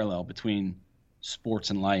of parallel between sports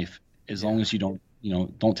and life, as long as you don't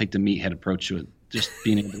take the meathead approach to it. Just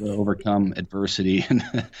being able to overcome adversity. And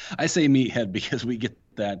I say meathead because we get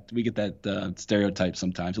that stereotype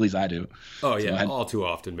sometimes. At least I do. Oh yeah, all too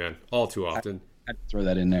often, man. All too often. I throw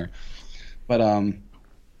that in there. But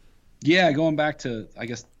yeah, going back to, I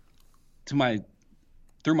guess, through my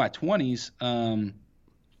 20s,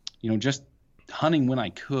 just hunting when I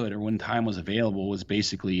could or when time was available was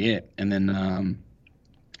basically it. And then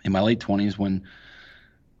in my late 20s, when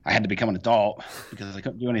I had to become an adult because I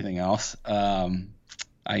couldn't do anything else, I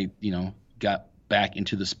got back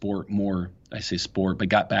into the sport more. I say sport, but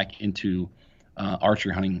got back into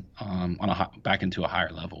archery hunting back into a higher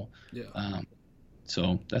level. Yeah.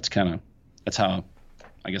 So that's how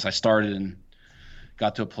I guess I started and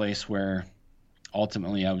got to a place where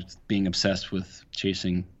ultimately I was being obsessed with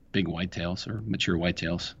chasing big whitetails or mature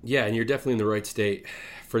whitetails. Yeah, and you're definitely in the right state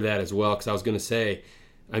for that as well. Because I was going to say,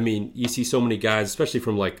 I mean, you see so many guys, especially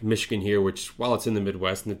from like Michigan here, which while it's in the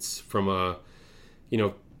Midwest and it's from a,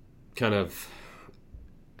 kind of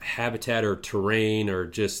habitat or terrain or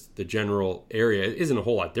just the general area, it isn't a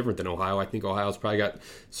whole lot different than Ohio. I think Ohio's probably got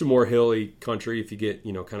some more hilly country if you get,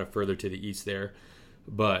 kind of further to the east there.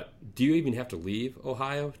 But do you even have to leave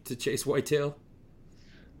Ohio to chase whitetail?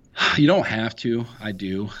 You don't have to. I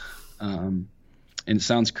do. And it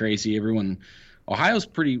sounds crazy. Ohio's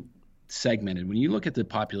pretty segmented. When you look at the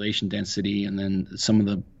population density and then some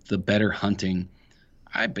of the better hunting,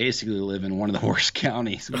 I basically live in one of the worst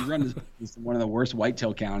counties. We run one of the worst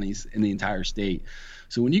whitetail counties in the entire state.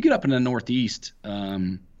 So when you get up in the Northeast,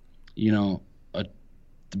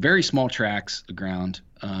 very small tracts of ground,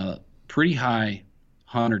 pretty high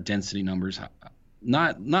hunter density numbers.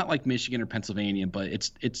 Not like Michigan or Pennsylvania, but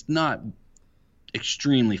it's not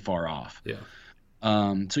extremely far off. Yeah.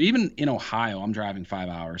 So even in Ohio, I'm driving 5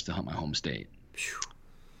 hours to hunt my home state.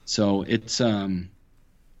 So it's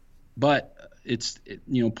but it's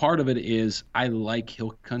part of it is I like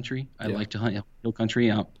hill country. I like to hunt hill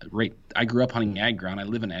country. I grew up hunting ag ground. I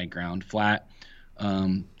live in ag ground, flat,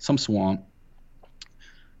 some swamp.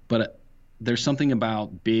 But there's something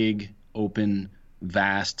about big, open,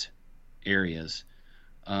 vast areas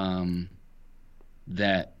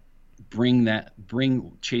that bring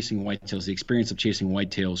chasing whitetails, the experience of chasing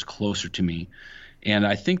whitetails, closer to me. And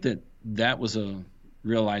I think that was a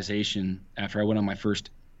realization after I went on my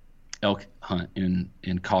first elk hunt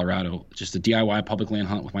in Colorado, just a DIY public land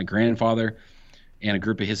hunt with my grandfather and a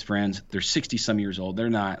group of his friends. They're 60 some years old. They're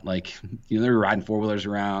not like, they're riding 4-wheelers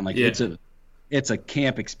around. Like it's a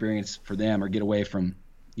camp experience for them, or get away from,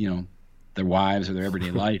 their wives or their everyday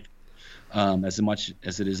life, as much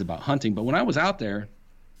as it is about hunting. But when I was out there,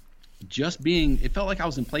 it felt like I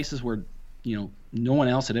was in places where, no one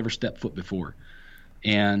else had ever stepped foot before.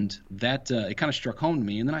 And that, it kind of struck home to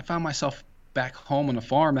me. And then I found myself back home on a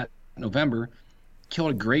farm that November,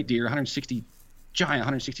 killed a great deer,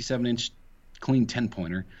 167-inch clean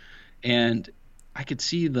 10-pointer. And I could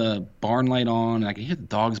see the barn light on, and I could hear the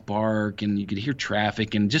dogs bark, and you could hear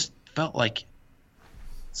traffic, and just felt like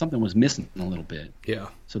something was missing a little bit. Yeah.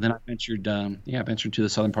 So then I ventured to the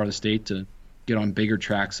southern part of the state to get on bigger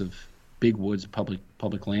tracts of big woods, public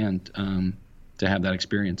land, to have that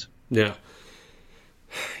experience. Yeah.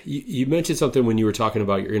 You mentioned something when you were talking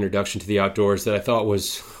about your introduction to the outdoors that I thought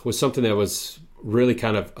was something that was really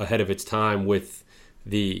kind of ahead of its time with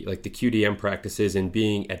the QDM practices and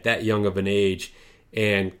being at that young of an age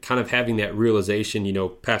and kind of having that realization,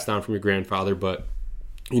 passed down from your grandfather, but,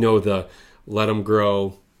 the let them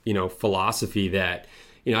grow, philosophy that,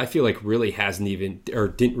 I feel like really hasn't even, or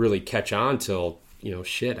didn't really catch on till,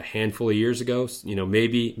 a handful of years ago,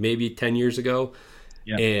 maybe 10 years ago.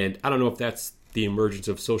 Yeah. And I don't know if that's the emergence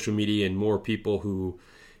of social media and more people who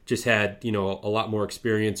just had, a lot more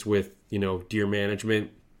experience with, deer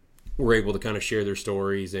management were able to kind of share their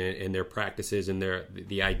stories and their practices and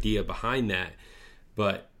the idea behind that.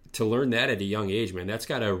 But to learn that at a young age, man, that's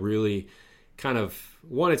got to really kind of,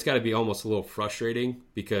 it's got to be almost a little frustrating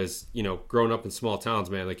because, growing up in small towns,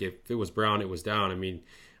 man, like if it was brown, it was down. I mean,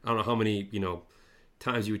 I don't know how many,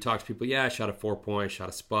 times you would talk to people, I shot a 4-point, shot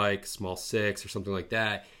a spike, small 6 or something like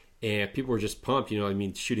that. And people were just pumped,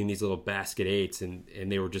 shooting these little basket 8s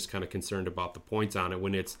and they were just kind of concerned about the points on it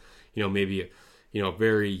when it's, maybe a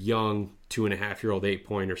very young 2.5-year-old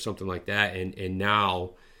 8-point or something like that. And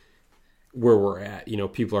now where we're at,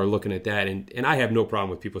 people are looking at that and I have no problem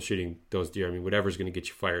with people shooting those deer. I mean, whatever's going to get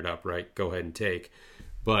you fired up, right? Go ahead and take.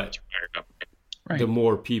 But the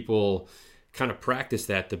more people kind of practice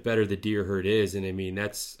that, the better the deer herd is. And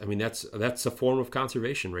that's a form of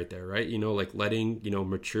conservation right there, right? Like letting,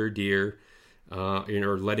 mature deer,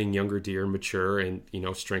 or letting younger deer mature and,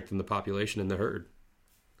 strengthen the population in the herd.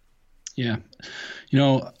 Yeah.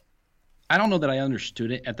 I don't know that I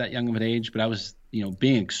understood it at that young of an age, but I was,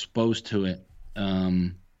 being exposed to it,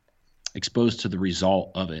 exposed to the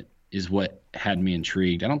result of it is what had me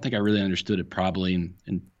intrigued. I don't think I really understood it probably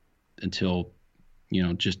until,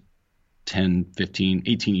 just 10, 15,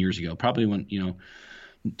 18 years ago, probably when,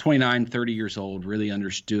 29, 30 years old, really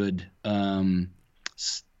understood and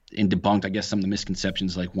debunked, I guess, some of the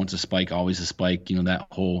misconceptions, like once a spike, always a spike, that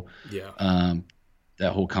whole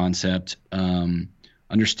concept,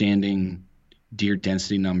 understanding deer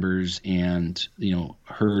density numbers and,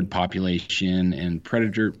 herd population and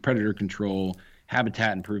predator control,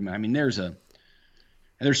 habitat improvement. I mean, there's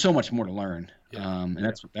so much more to learn. And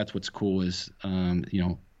that's what's cool is,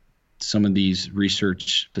 some of these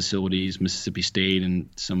research facilities, Mississippi State and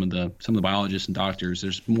some of the biologists and doctors,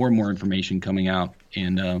 there's more and more information coming out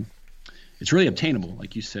and, it's really obtainable.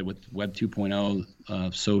 Like you said, with Web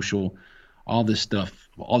 2.0, social, all this stuff,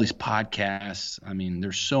 all these podcasts. I mean,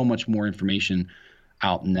 there's so much more information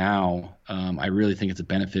out now. I really think it's a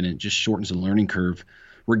benefit and it just shortens the learning curve,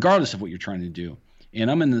 regardless of what you're trying to do. And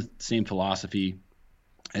I'm in the same philosophy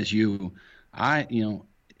as you.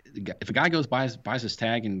 If a guy goes buys his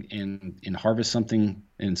tag and harvests something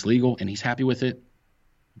and it's legal and he's happy with it,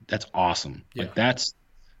 that's awesome. Yeah. Like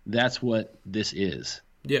that's what this is.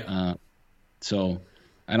 Yeah. So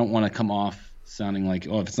I don't want to come off sounding like,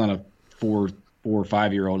 if it's not a 4 or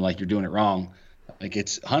 5-year-old, like you're doing it wrong. Like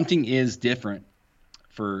hunting is different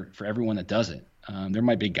for everyone that does it. There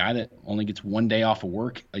might be a guy that only gets 1 day off of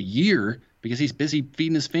work a year because he's busy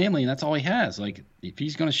feeding his family and that's all he has. Like if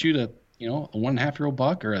he's going to shoot a 1.5-year-old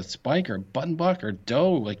buck or a spike or a button buck or a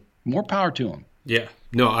doe, like more power to him. Yeah,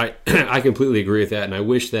 no, I completely agree with that. And I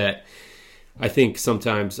wish that, I think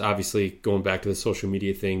sometimes, obviously going back to the social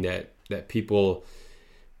media thing, that people,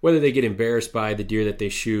 whether they get embarrassed by the deer that they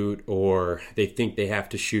shoot or they think they have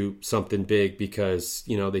to shoot something big because,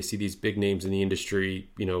 they see these big names in the industry,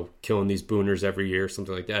 killing these booners every year,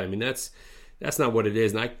 something like that. I mean, that's not what it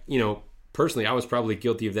is. And I, personally, I was probably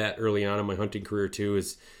guilty of that early on in my hunting career too,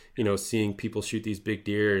 is, seeing people shoot these big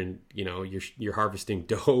deer and, you're harvesting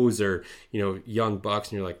does or, young bucks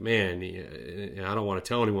and you're like, man, I don't want to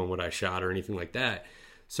tell anyone what I shot or anything like that.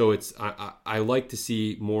 So I like to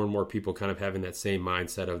see more and more people kind of having that same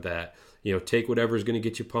mindset of that, take whatever is going to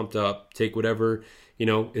get you pumped up, take whatever,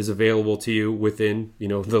 is available to you within,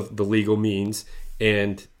 the legal means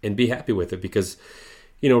and be happy with it because,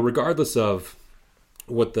 regardless of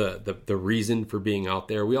what the reason for being out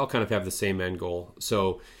there, we all kind of have the same end goal.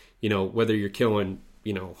 So, whether you're killing,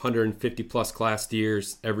 150 plus class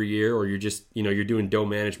deers every year, or you're just, you're doing doe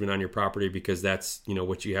management on your property because that's,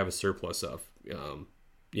 what you have a surplus of,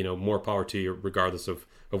 more power to you regardless of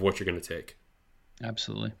what you're going to take.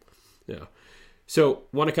 Absolutely. Yeah. So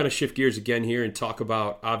want to kind of shift gears again here and talk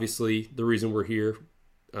about, obviously, the reason we're here.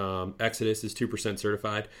 Exodus is 2%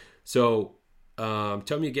 certified. So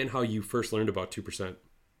tell me again how you first learned about 2%.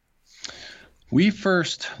 We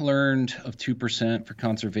first learned of 2% for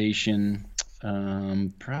conservation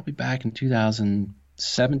probably back in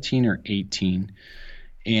 2017 or 18.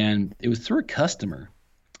 And it was through a customer,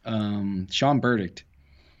 Sean Burdick.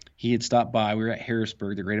 He had stopped by. We were at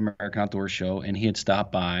Harrisburg, the Great American Outdoor Show, and he had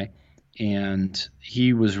stopped by. And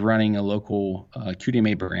he was running a local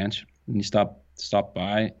QDMA branch. And he stopped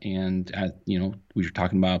by, and we were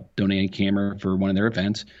talking about donating a camera for one of their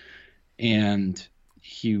events. And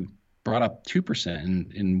he brought up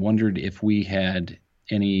 2% and wondered if we had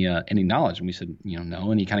any knowledge? And we said,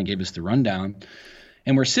 no. And he kind of gave us the rundown.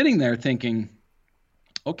 And we're sitting there thinking,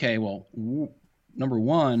 okay, well, number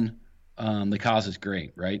one, the cause is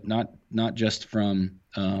great, right? Not just from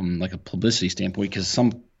like a publicity standpoint, because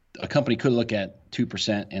a company could look at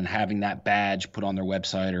 2% and having that badge put on their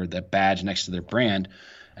website or that badge next to their brand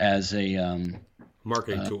as a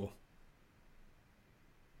marketing tool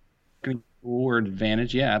or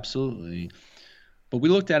advantage. Yeah, absolutely. But we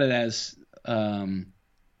looked at it as, one,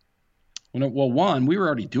 we were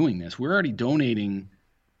already doing this. We're already donating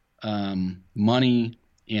money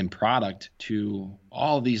and product to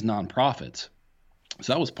all of these nonprofits.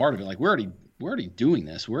 So that was part of it. Like we're already doing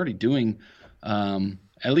this. We're already doing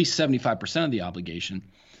at least 75% of the obligation.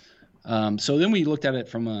 So then we looked at it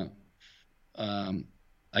from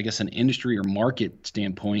I guess an industry or market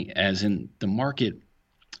standpoint, as in the market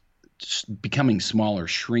becoming smaller,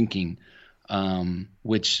 shrinking,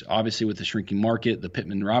 which obviously with the shrinking market, the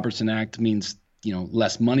Pittman-Robertson Act means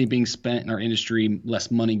less money being spent in our industry, less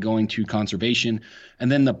money going to conservation,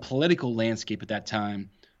 and then the political landscape at that time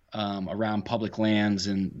around public lands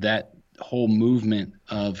and that whole movement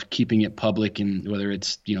of keeping it public, and whether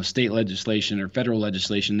it's state legislation or federal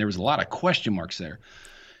legislation, there was a lot of question marks there.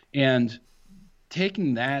 And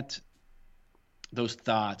taking those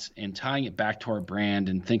thoughts and tying it back to our brand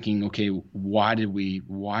and thinking, okay, why did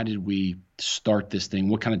we start this thing?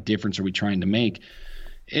 What kind of difference are we trying to make?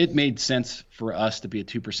 It made sense for us to be a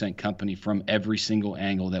 2% company from every single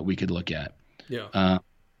angle that we could look at. Yeah.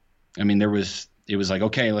 It was like,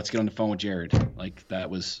 okay, let's get on the phone with Jared. Like that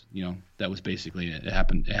was basically it. It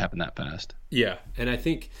happened that fast. Yeah. And I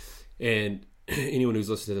think, and anyone who's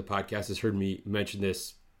listened to the podcast has heard me mention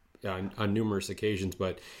this on numerous occasions,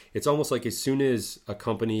 but it's almost like as soon as a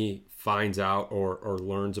company finds out or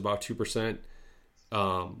learns about 2%,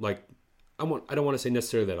 like I don't want to say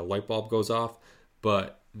necessarily that a light bulb goes off,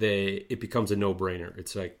 but it becomes a no-brainer.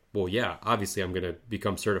 It's like, well, yeah, obviously I'm going to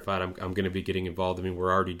become certified. I'm going to be getting involved. I mean,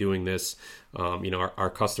 we're already doing this.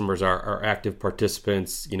 Our customers are active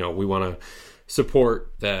participants. We want to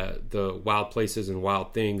support the wild places and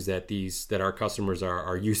wild things that our customers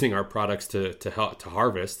are using our products to help to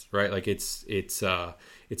harvest, right? Like it's a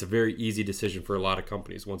very easy decision for a lot of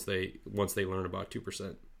companies once they learn about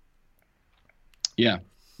 2%. Yeah,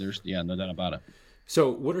 there's no doubt about it. So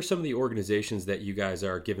what are some of the organizations that you guys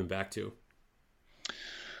are giving back to?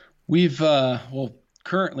 We've,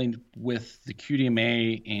 currently with the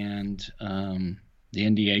QDMA and the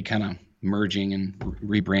NDA kind of merging and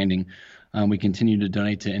rebranding, we continue to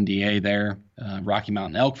donate to NDA there, Rocky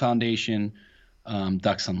Mountain Elk Foundation,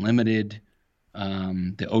 Ducks Unlimited,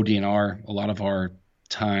 the ODNR, a lot of our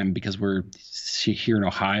time, because we're here in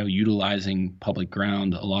Ohio utilizing public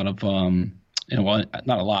ground, a lot of not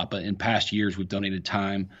a lot, but in past years, we've donated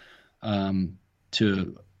time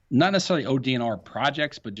to not necessarily ODNR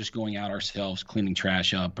projects, but just going out ourselves, cleaning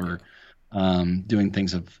trash up or doing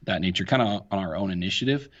things of that nature, kind of on our own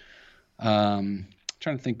initiative. Trying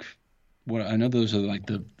to think what I know those are like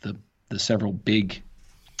the several big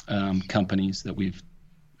companies that we've,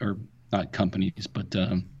 or not companies, but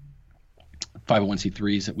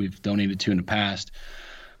 501c3s that we've donated to in the past.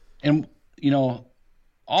 And,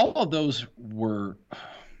 all of those were,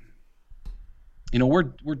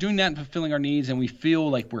 we're doing that and fulfilling our needs, and we feel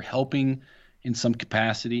like we're helping in some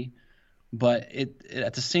capacity. But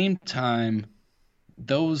at the same time,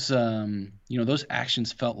 those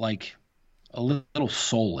actions felt like a little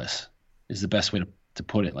soulless is the best way to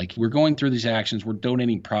put it. Like we're going through these actions, we're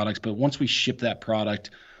donating products, but once we ship that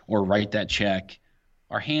product or write that check,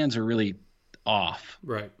 our hands are really off.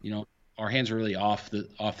 Right. Our hands are really off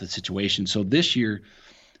the situation. So this year,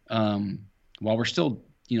 while we're still,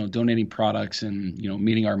 donating products and,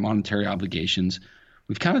 meeting our monetary obligations,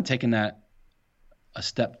 we've kind of taken that a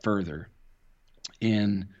step further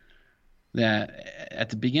in that at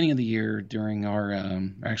the beginning of the year during our,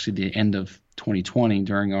 actually the end of 2020,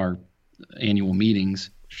 during our annual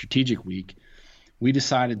meetings, strategic week, we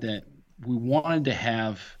decided that we wanted to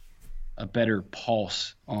have a better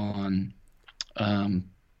pulse on,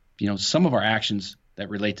 some of our actions that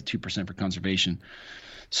relate to 2% for conservation.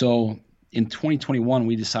 So in 2021,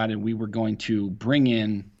 we decided we were going to bring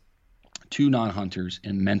in 2 non-hunters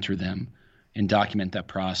and mentor them and document that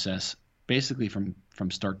process basically from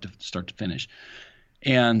start to finish.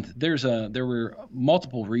 And there were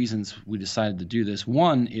multiple reasons we decided to do this.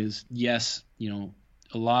 One is, yes,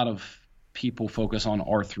 a lot of people focus on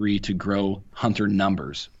R3 to grow hunter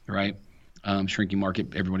numbers, right? Shrinking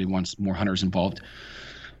market, everybody wants more hunters involved.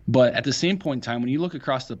 But at the same point in time, when you look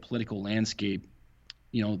across the political landscape,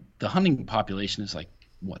 the hunting population is like,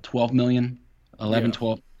 12 million,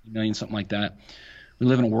 12 million, something like that. we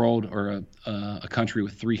live in a world or a country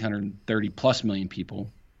with 330 plus million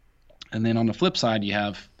people. And then on the flip side, you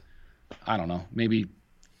have, I don't know, maybe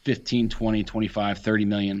 15, 20, 25, 30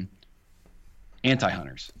 million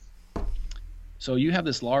anti-hunters. So you have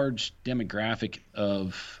this large demographic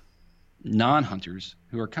of non-hunters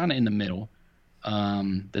who are kind of in the middle,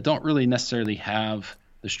 that don't really necessarily have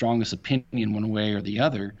the strongest opinion one way or the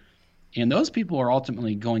other. And those people are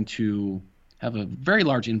ultimately going to have a very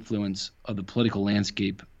large influence of the political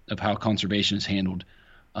landscape of how conservation is handled,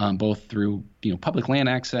 both through public land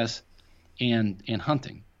access and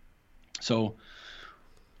hunting. So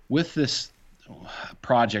with this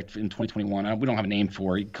project in 2021, we don't have a name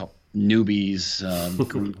for it. You can call it newbies,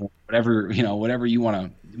 whatever you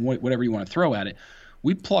want to throw at it.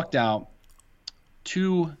 We plucked out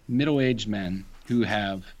 2 middle-aged men who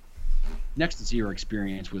have next to zero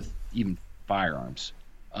experience with even firearms.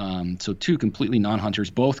 So 2 completely non-hunters.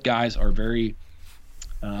 Both guys are very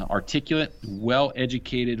articulate,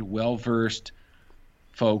 well-educated, well-versed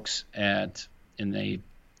folks in the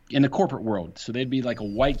corporate world. So they'd be like a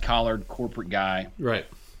white-collared corporate guy, right,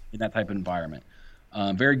 in that type of environment.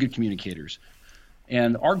 Very good communicators.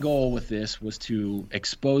 And our goal with this was to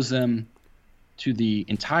expose them to the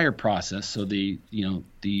entire process. So the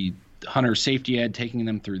hunter safety ed, taking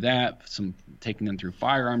them through that, taking them through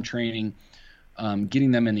firearm training,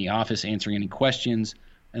 getting them in the office, answering any questions,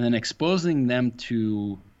 and then exposing them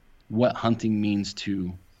to what hunting means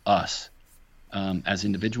to us as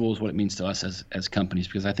individuals, what it means to us as companies.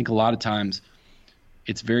 Because I think a lot of times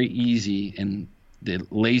it's very easy, and the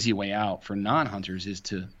lazy way out for non-hunters is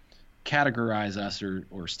to categorize us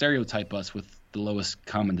or stereotype us with the lowest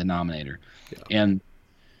common denominator. Yeah. And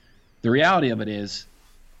the reality of it is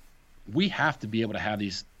we have to be able to have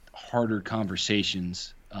these harder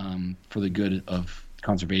conversations for the good of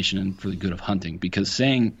conservation and for the good of hunting, because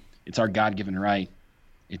saying it's our God-given right,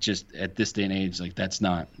 it's just at this day and age, like that's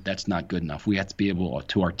not good enough. We have to be able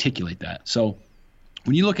to articulate that. So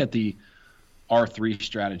when you look at the R3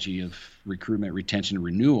 strategy of recruitment, retention, and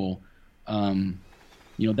renewal,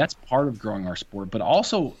 that's part of growing our sport, but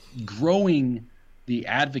also growing the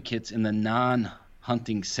advocates in the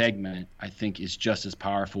non-hunting segment, I think, is just as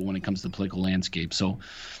powerful when it comes to the political landscape. So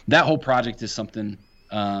that whole project is something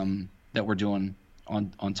that we're doing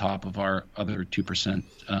on top of our other 2%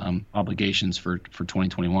 obligations for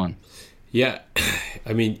 2021. Yeah,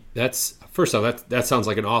 I mean, first off, that sounds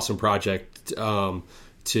like an awesome project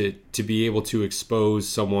to be able to expose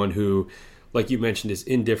someone who, like you mentioned, is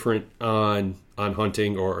indifferent on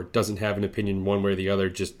hunting or doesn't have an opinion one way or the other,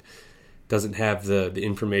 just doesn't have the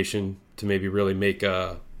information to maybe really make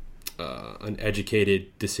an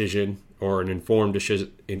educated decision or an informed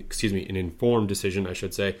decision, I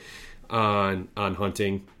should say, on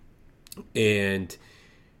hunting. And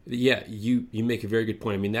yeah, you make a very good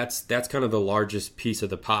point. I mean, that's kind of the largest piece of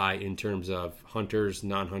the pie in terms of hunters,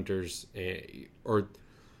 non-hunters, or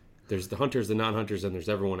there's the hunters, the non-hunters, and there's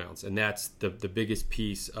everyone else. And that's the biggest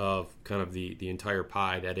piece of kind of the entire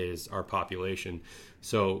pie that is our population.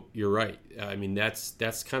 So you're right. I mean,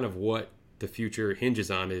 that's kind of what the future hinges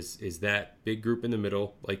on is that big group in the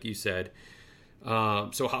middle, like you said.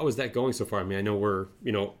 So how is that going so far? I mean, I know we're,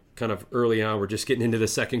 kind of early on. We're just getting into the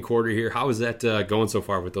second quarter here. How is that going so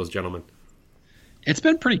far with those gentlemen? It's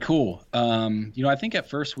been pretty cool. I think at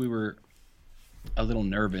first we were a little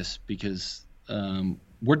nervous because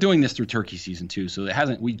we're doing this through turkey season too. So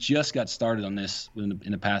we just got started on this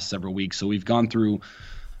in the past several weeks. So we've gone through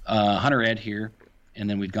hunter ed here, and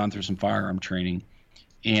then we've gone through some firearm training,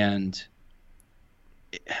 and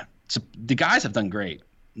so the guys have done great.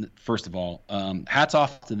 First of all, hats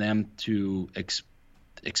off to them to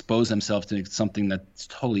expose themselves to something that's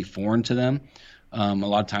totally foreign to them. A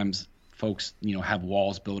lot of times folks, have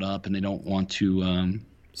walls built up and they don't want to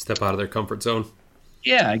step out of their comfort zone.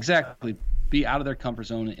 Yeah, exactly. Be out of their comfort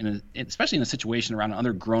zone, especially in a situation around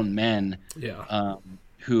other grown men. Yeah.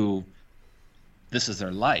 Who this is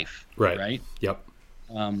their life. Right. Yep.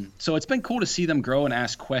 So it's been cool to see them grow and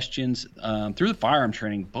ask questions through the firearm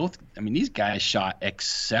training. These guys shot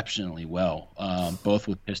exceptionally well, both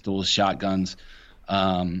with pistols, shotguns.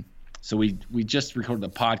 So we just recorded a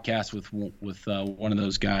podcast with one of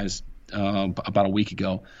those guys about a week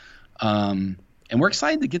ago, and we're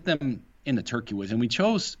excited to get them into turkey woods. And we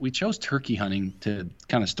chose turkey hunting to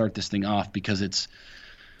kind of start this thing off because it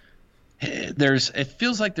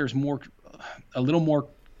feels like there's a little more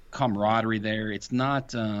camaraderie there. It's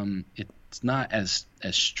not as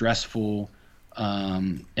stressful,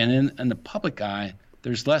 and in the public eye,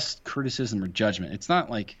 there's less criticism or judgment. It's not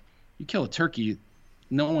like you kill a turkey,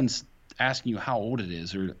 no one's asking you how old it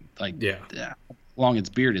is or like Yeah. how long its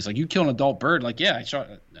beard is. Like, you kill an adult bird, like, I shot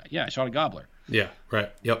a gobbler. Yeah.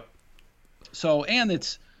 Right. Yep. So, and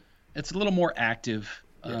it's a little more active.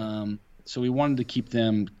 Yeah. So we wanted to keep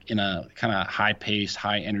them in a kind of high pace,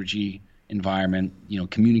 high energy environment.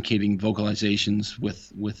 Communicating vocalizations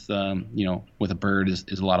with a bird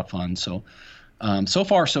is a lot of fun. So, so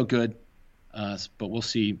far so good. But we'll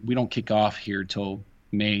see. We don't kick off here till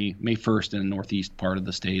May 1st in the northeast part of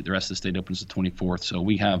the state. The rest of the state opens the 24th. So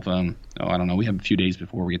we have, we have a few days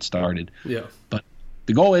before we get started. Yeah. But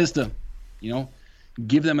the goal is to,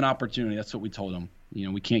 give them an opportunity. That's what we told them.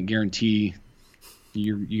 We can't guarantee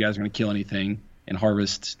you guys are going to kill anything and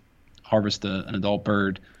harvest an adult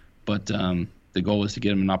bird, but the goal is to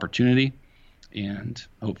get them an opportunity, and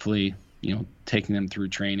hopefully, taking them through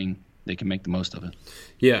training, they can make the most of it.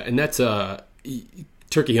 Yeah, and that's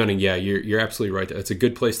turkey hunting. Yeah, you're absolutely right. It's a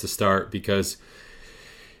good place to start because,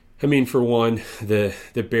 I mean, for one, the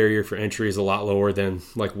barrier for entry is a lot lower than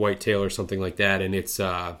like whitetail or something like that, and it's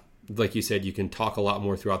like you said, you can talk a lot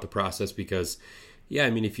more throughout the process because, yeah, I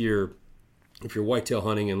mean, if you're whitetail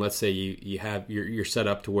hunting and let's say you're set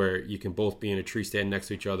up to where you can both be in a tree stand next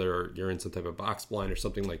to each other, or you're in some type of box blind or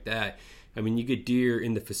something like that, I mean, you get deer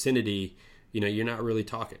in the vicinity, you're not really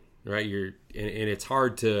talking, right? And it's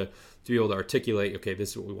hard to be able to articulate, okay,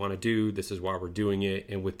 this is what we want to do, this is why we're doing it.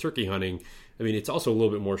 And with turkey hunting, I mean, it's also a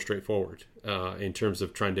little bit more straightforward in terms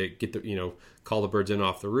of trying to get call the birds in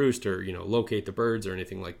off the roost, or locate the birds or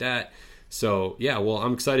anything like that. So yeah, well,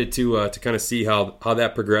 I'm excited to kind of see how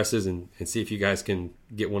that progresses and see if you guys can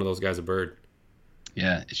get one of those guys a bird.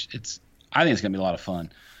 Yeah, I think it's gonna be a lot of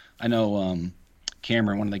fun. I know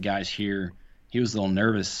Cameron, one of the guys here, he was a little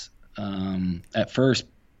nervous at first,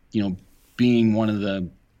 being one of the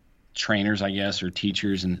trainers, I guess, or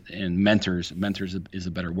teachers and mentors. Mentors is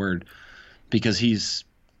a better word, because he's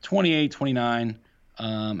 28, 29,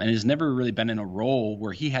 and has never really been in a role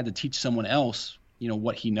where he had to teach someone else,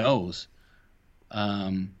 what he knows.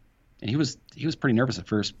 And he was pretty nervous at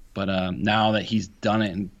first, but now that he's done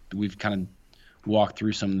it and we've kind of walked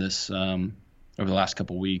through some of this over the last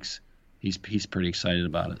couple of weeks, he's pretty excited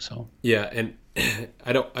about it. So yeah, and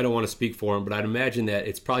I don't want to speak for him, but I'd imagine that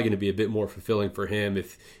it's probably going to be a bit more fulfilling for him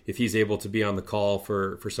if he's able to be on the call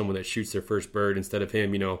for someone that shoots their first bird instead of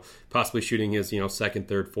him, possibly shooting his, second,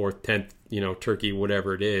 third, fourth, 10th, turkey,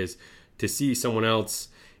 whatever it is, to see someone else.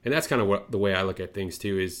 And that's kind of the way I look at things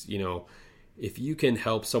too, is, if you can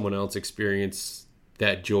help someone else experience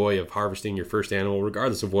that joy of harvesting your first animal,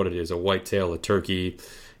 regardless of what it is, a whitetail, a turkey,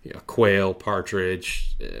 a quail,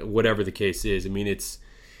 partridge, whatever the case is. I mean, it's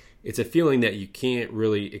a feeling that you can't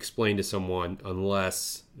really explain to someone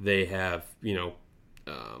unless they have,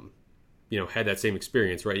 had that same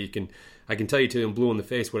experience, right? I can tell you to them blue in the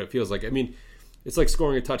face what it feels like. I mean, it's like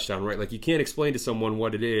scoring a touchdown, right? Like, you can't explain to someone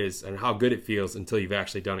what it is and how good it feels until you've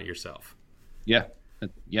actually done it yourself. Yeah.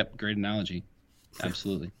 Yep. Great analogy.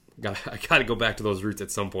 Absolutely. I got to go back to those roots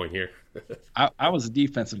at some point here. I was a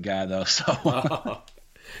defensive guy though, so.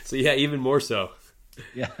 So yeah, even more so.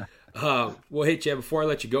 Yeah. Well, hey, Chad, before I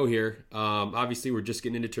let you go here, obviously we're just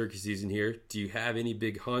getting into turkey season here. Do you have any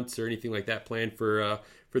big hunts or anything like that planned for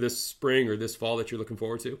this spring or this fall that you're looking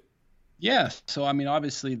forward to? Yeah. So, I mean,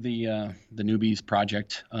 obviously the Newbies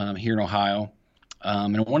project here in Ohio.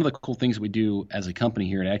 And one of the cool things we do as a company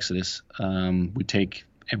here at Exodus, we take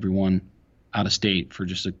everyone out of state for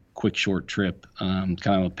just a quick short trip, kind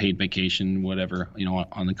of a paid vacation, whatever,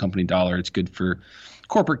 on the company dollar. It's good for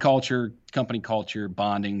corporate culture, company culture,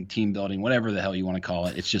 bonding, team building, whatever the hell you want to call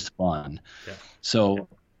it. It's just fun. Yeah. So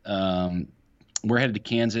we're headed to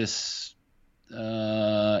Kansas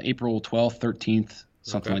April 12th, 13th,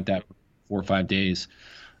 something like that, 4 or 5 days.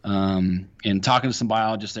 And talking to some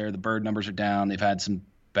biologists there, the bird numbers are down. They've had some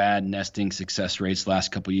bad nesting success rates the last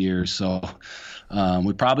couple of years. So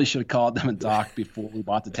we probably should have called them and talked before we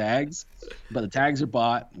bought the tags. But the tags are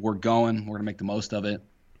bought. We're going. We're going to make the most of it.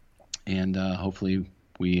 And hopefully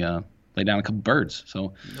we lay down a couple birds.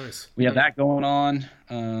 So nice. We have that going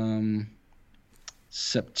on.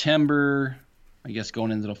 September, I guess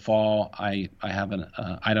going into the fall, I have an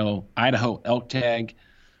Idaho elk tag,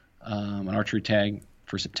 an archery tag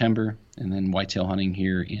for September, and then whitetail hunting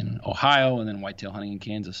here in Ohio, and then whitetail hunting in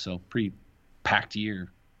Kansas. So pretty packed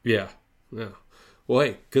year. Yeah. Well,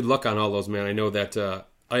 hey, good luck on all those, man. I know that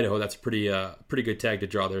Idaho, that's a pretty good tag to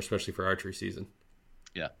draw there, especially for archery season.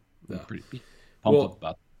 Yeah. Pretty pumped up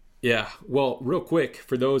about it. Yeah. Well, real quick,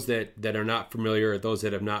 for those that are not familiar, or those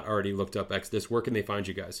that have not already looked up Exodus, where can they find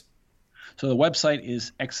you guys? So the website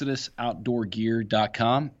is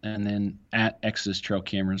exodusoutdoorgear.com, and then at Exodus Trail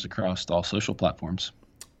Cameras across all social platforms.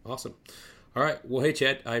 Awesome. All right. Well, hey,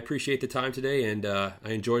 Chad, I appreciate the time today, and I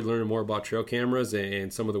enjoyed learning more about trail cameras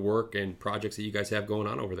and some of the work and projects that you guys have going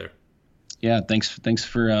on over there. Yeah, thanks for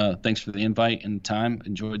the invite and time.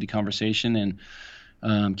 Enjoyed the conversation,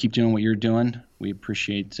 and keep doing what you're doing. We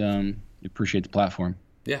appreciate the platform.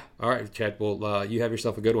 Yeah. All right, Chad. Well, you have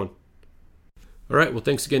yourself a good one. All right. Well,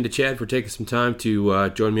 thanks again to Chad for taking some time to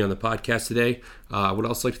join me on the podcast today. I would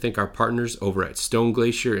also like to thank our partners over at Stone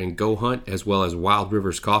Glacier and Go Hunt, as well as Wild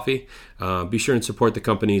Rivers Coffee. Be sure and support the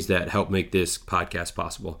companies that help make this podcast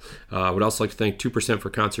possible. I would also like to thank 2% for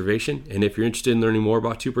Conservation. And if you're interested in learning more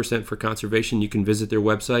about 2% for Conservation, you can visit their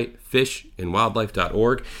website,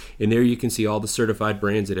 fishandwildlife.org. And there you can see all the certified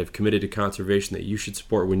brands that have committed to conservation that you should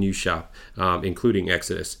support when you shop, including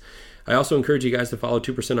Exodus. I also encourage you guys to follow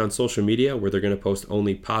 2% on social media, where they're going to post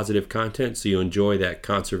only positive content, so you enjoy that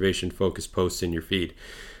conservation-focused posts in your feed.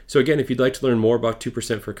 So again, if you'd like to learn more about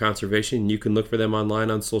 2% for Conservation, you can look for them online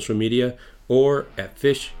on social media or at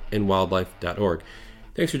fishandwildlife.org.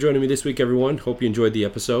 Thanks for joining me this week, everyone. Hope you enjoyed the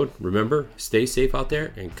episode. Remember, stay safe out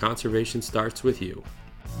there, and conservation starts with you.